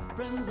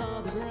 Friends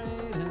are the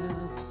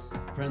greatest.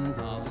 Friends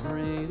are the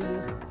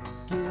greatest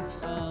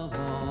gift of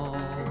all.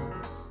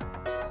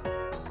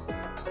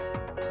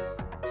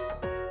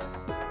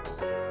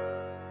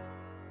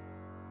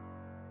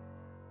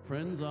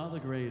 Friends are the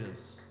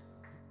greatest.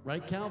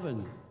 Right,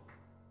 Calvin?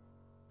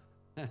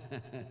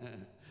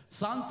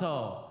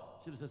 Santo.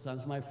 Should have said Santo.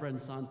 It's my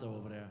friend Santo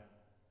over there.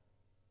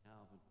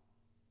 Calvin.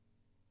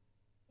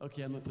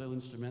 Okay, I'm going to play an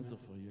instrumental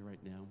for you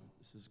right now.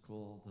 This is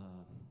called,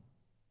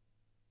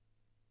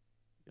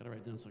 got to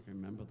write down so I can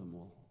remember them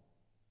all.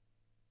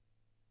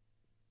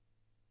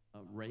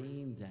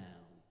 Rain Down.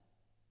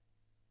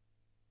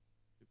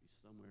 Should be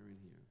somewhere in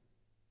here.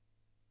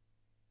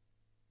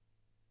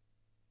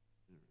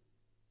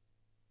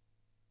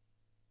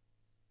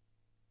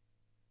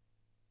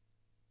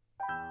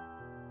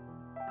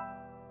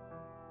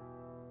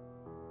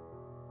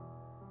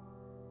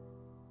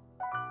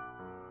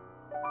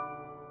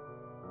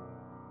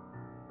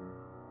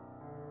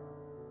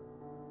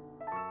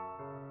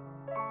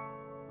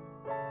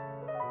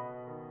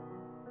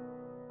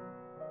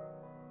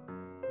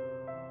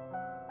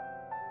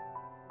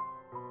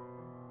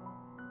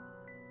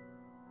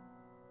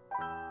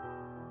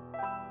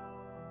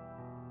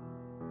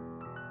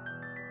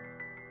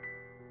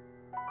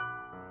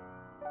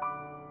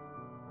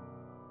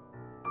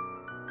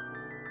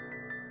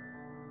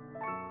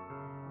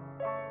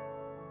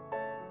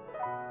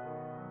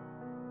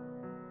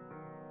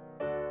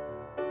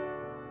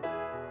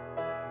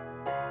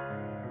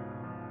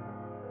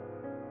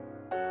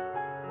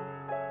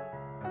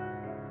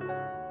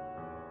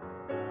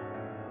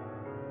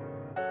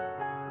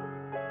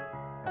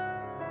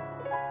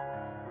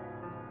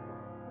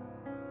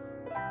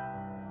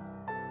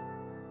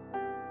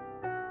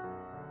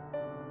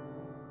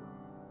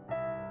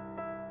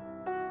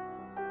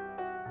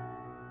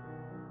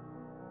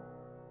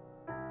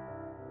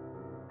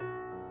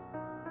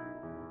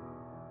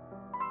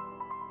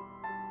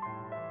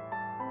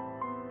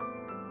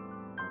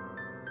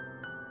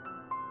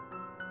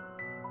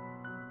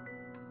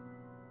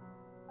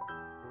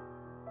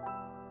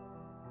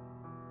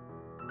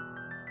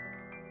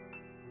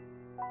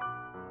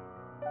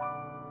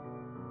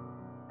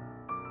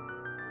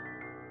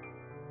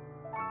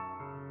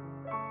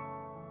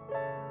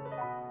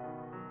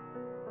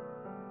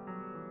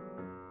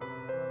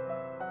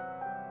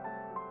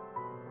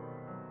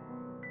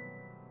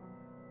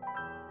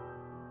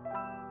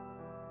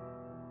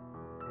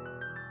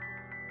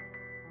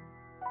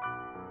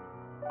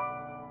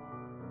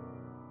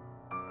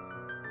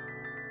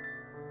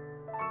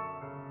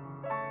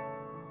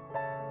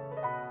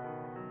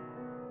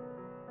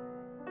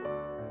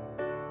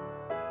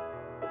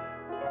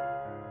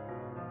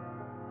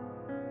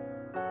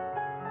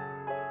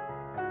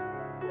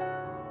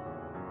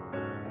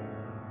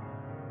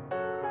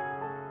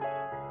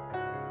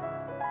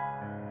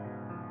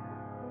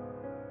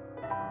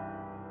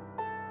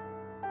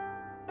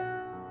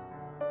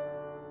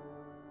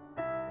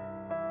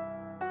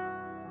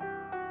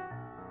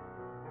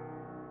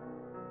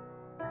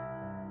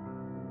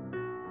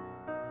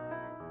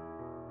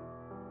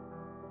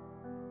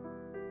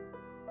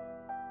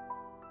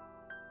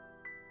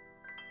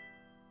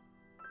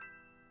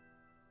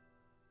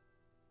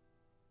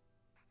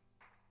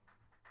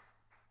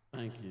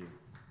 Thank you.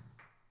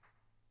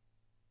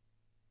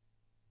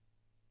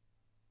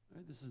 All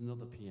right, this is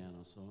another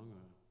piano song.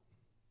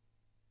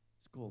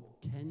 It's called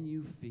Can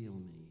You Feel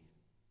Me?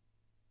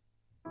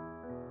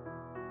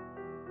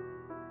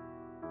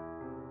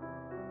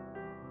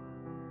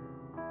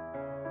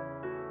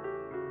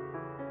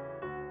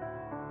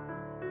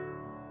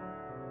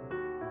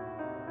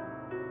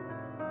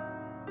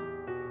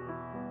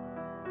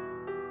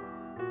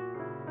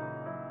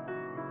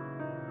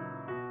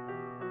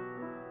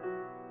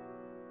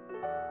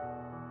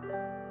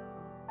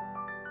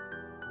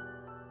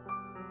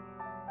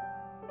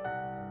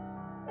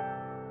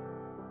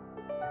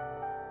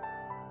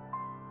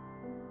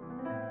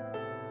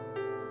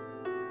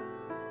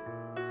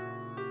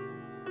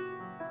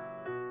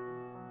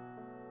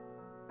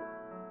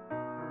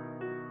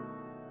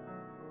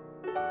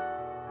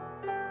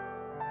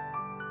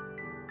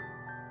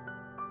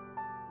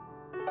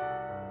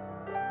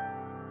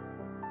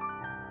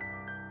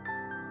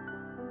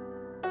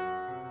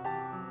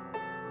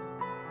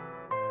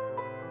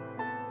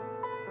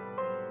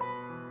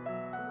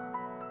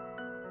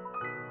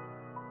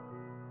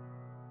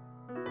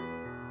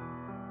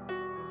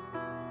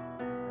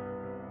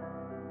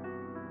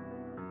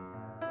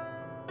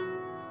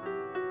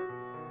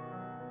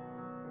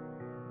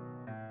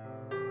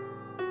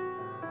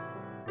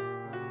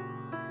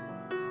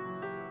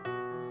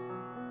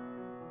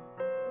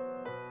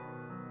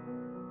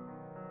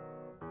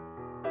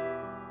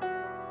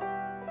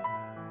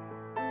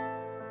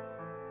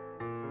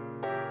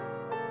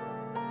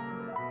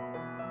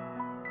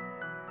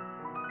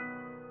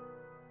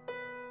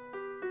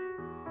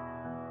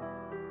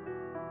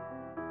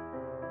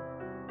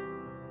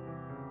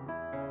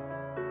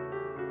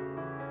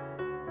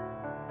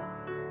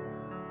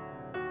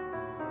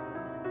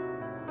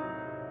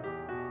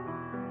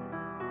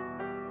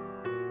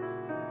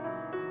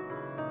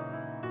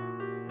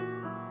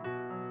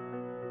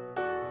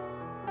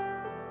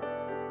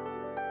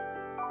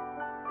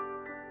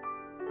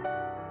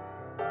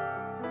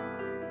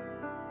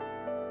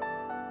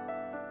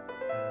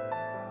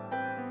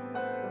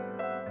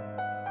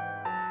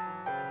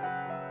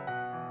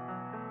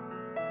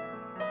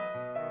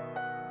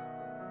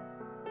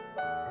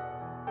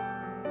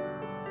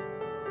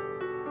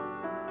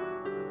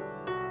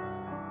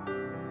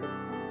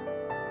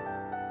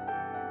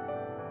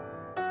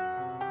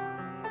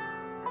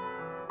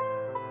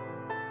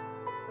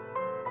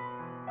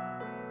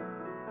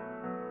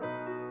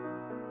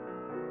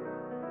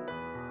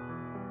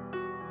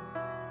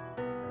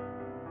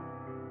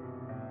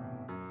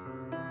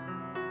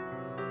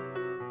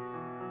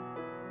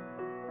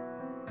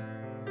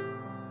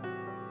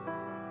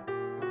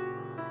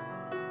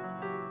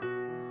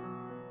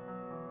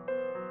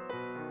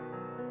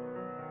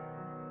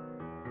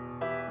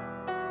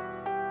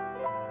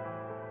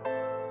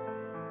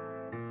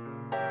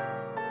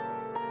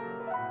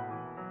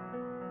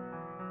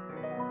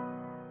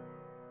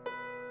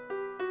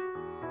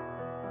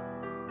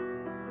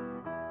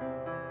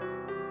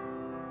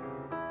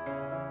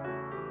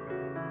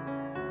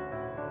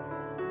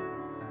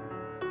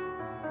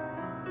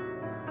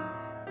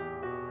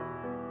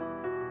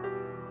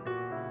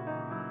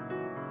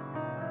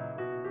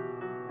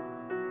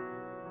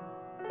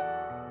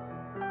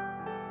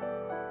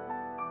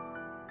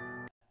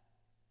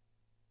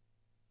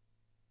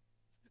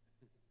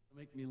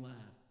 Make me laugh.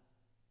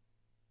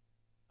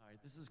 All right,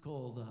 this is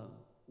called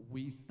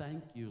We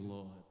Thank You,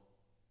 Lord.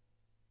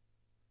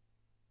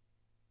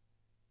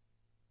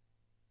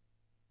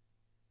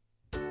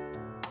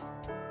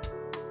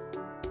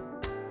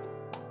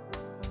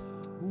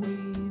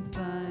 We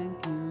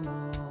thank you,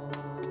 Lord,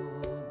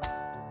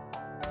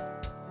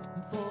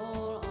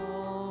 for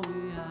all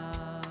we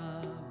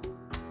have.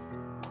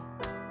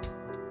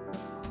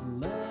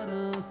 Let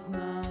us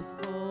not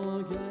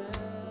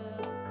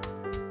forget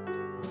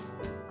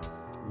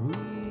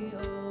we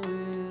owe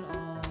it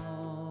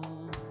all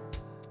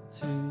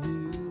to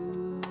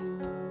you.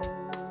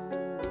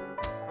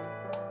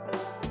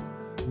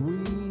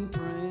 We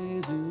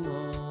praise you,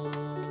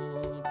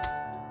 Lord,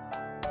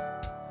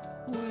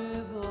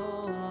 with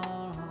all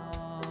our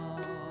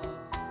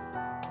hearts.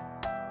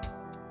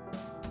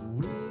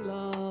 We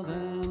love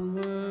and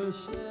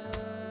worship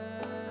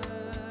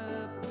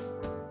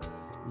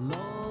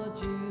Lord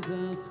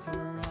Jesus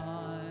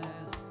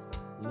Christ,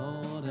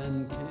 Lord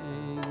and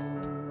King.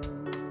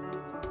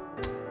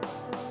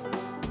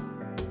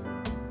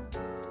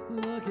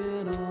 Look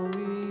at all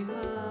we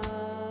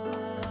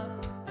have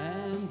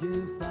and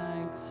give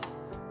thanks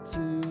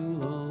to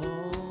the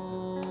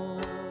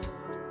Lord.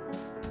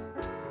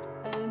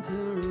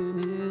 Enter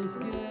in his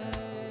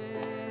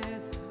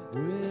gates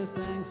with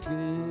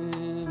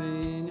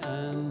thanksgiving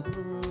and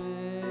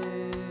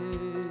praise.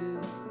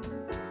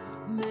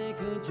 Make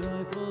a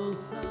joyful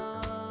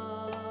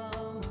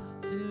sound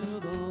to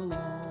the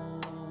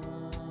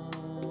Lord.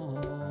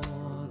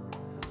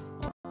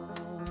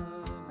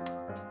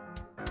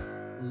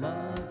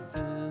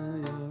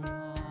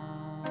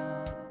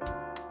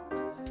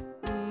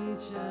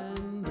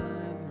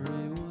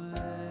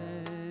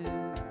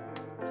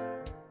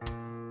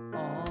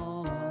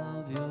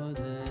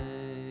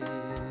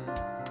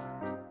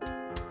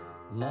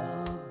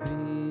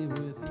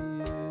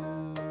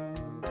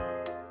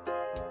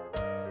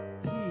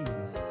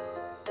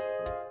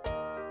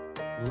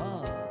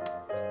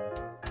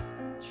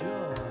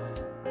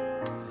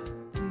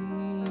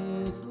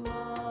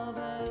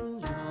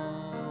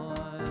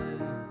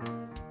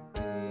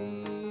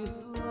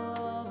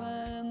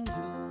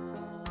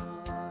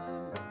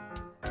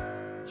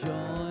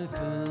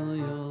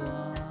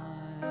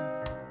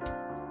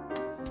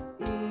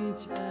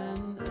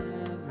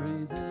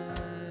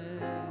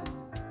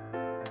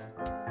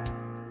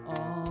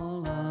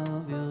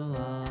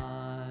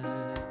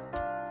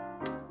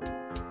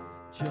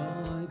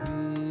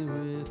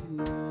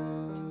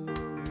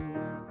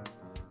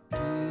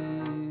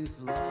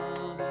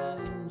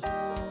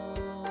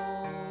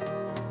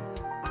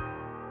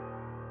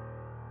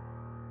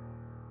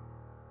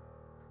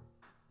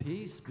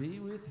 Peace be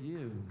with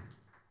you.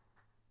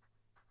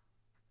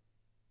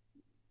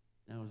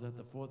 Now, is that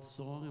the fourth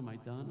song? Am I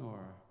done, or?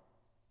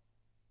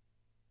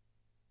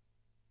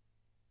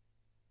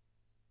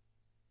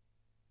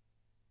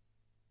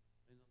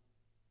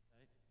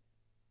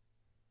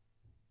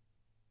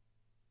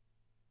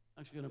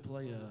 I'm actually going to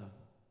play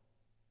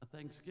a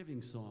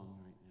Thanksgiving song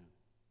right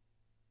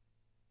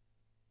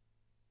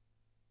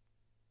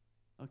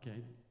now.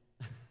 Okay.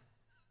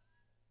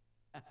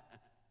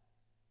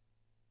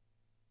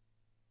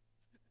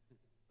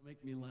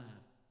 Make me laugh.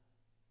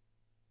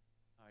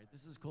 All right,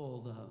 this is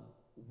called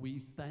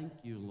We Thank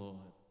You, Lord.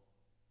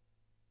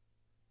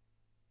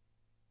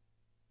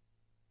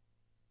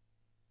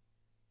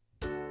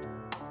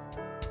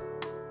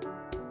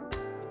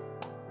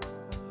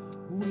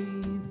 We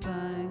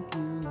thank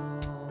you,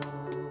 Lord,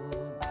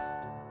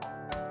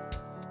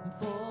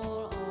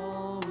 for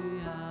all we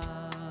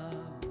have.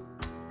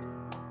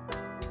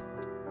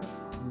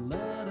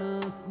 Let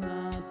us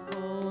not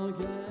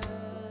forget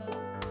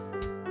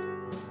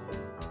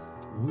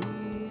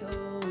we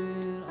owe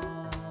it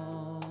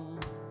all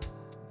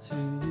to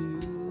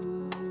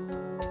you.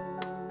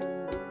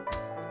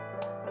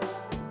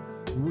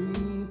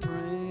 We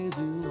praise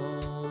you,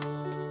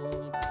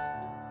 Lord,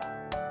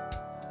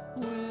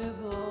 with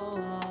all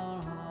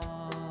our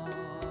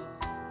hearts.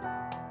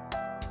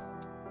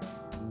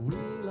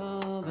 We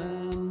love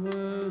and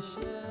worship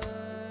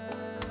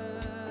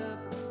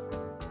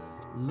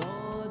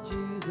Lord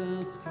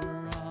Jesus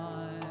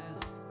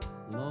Christ,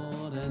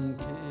 Lord and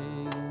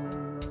King.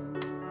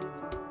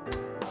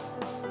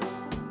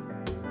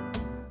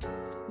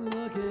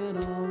 Look at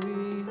all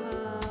we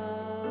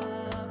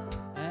have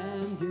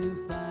and give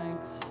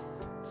thanks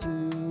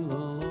to the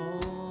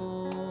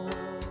Lord.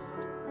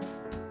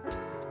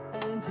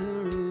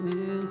 Enter in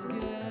his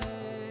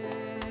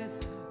gates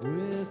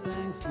with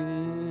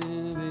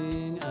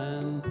thanksgiving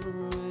and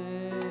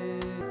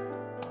praise.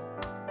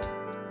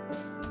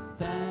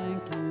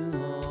 Thank you,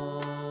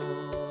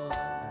 Lord.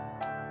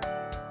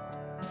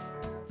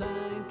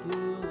 Thank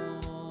you,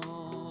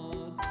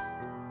 Lord.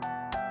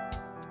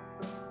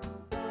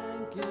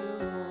 Thank you,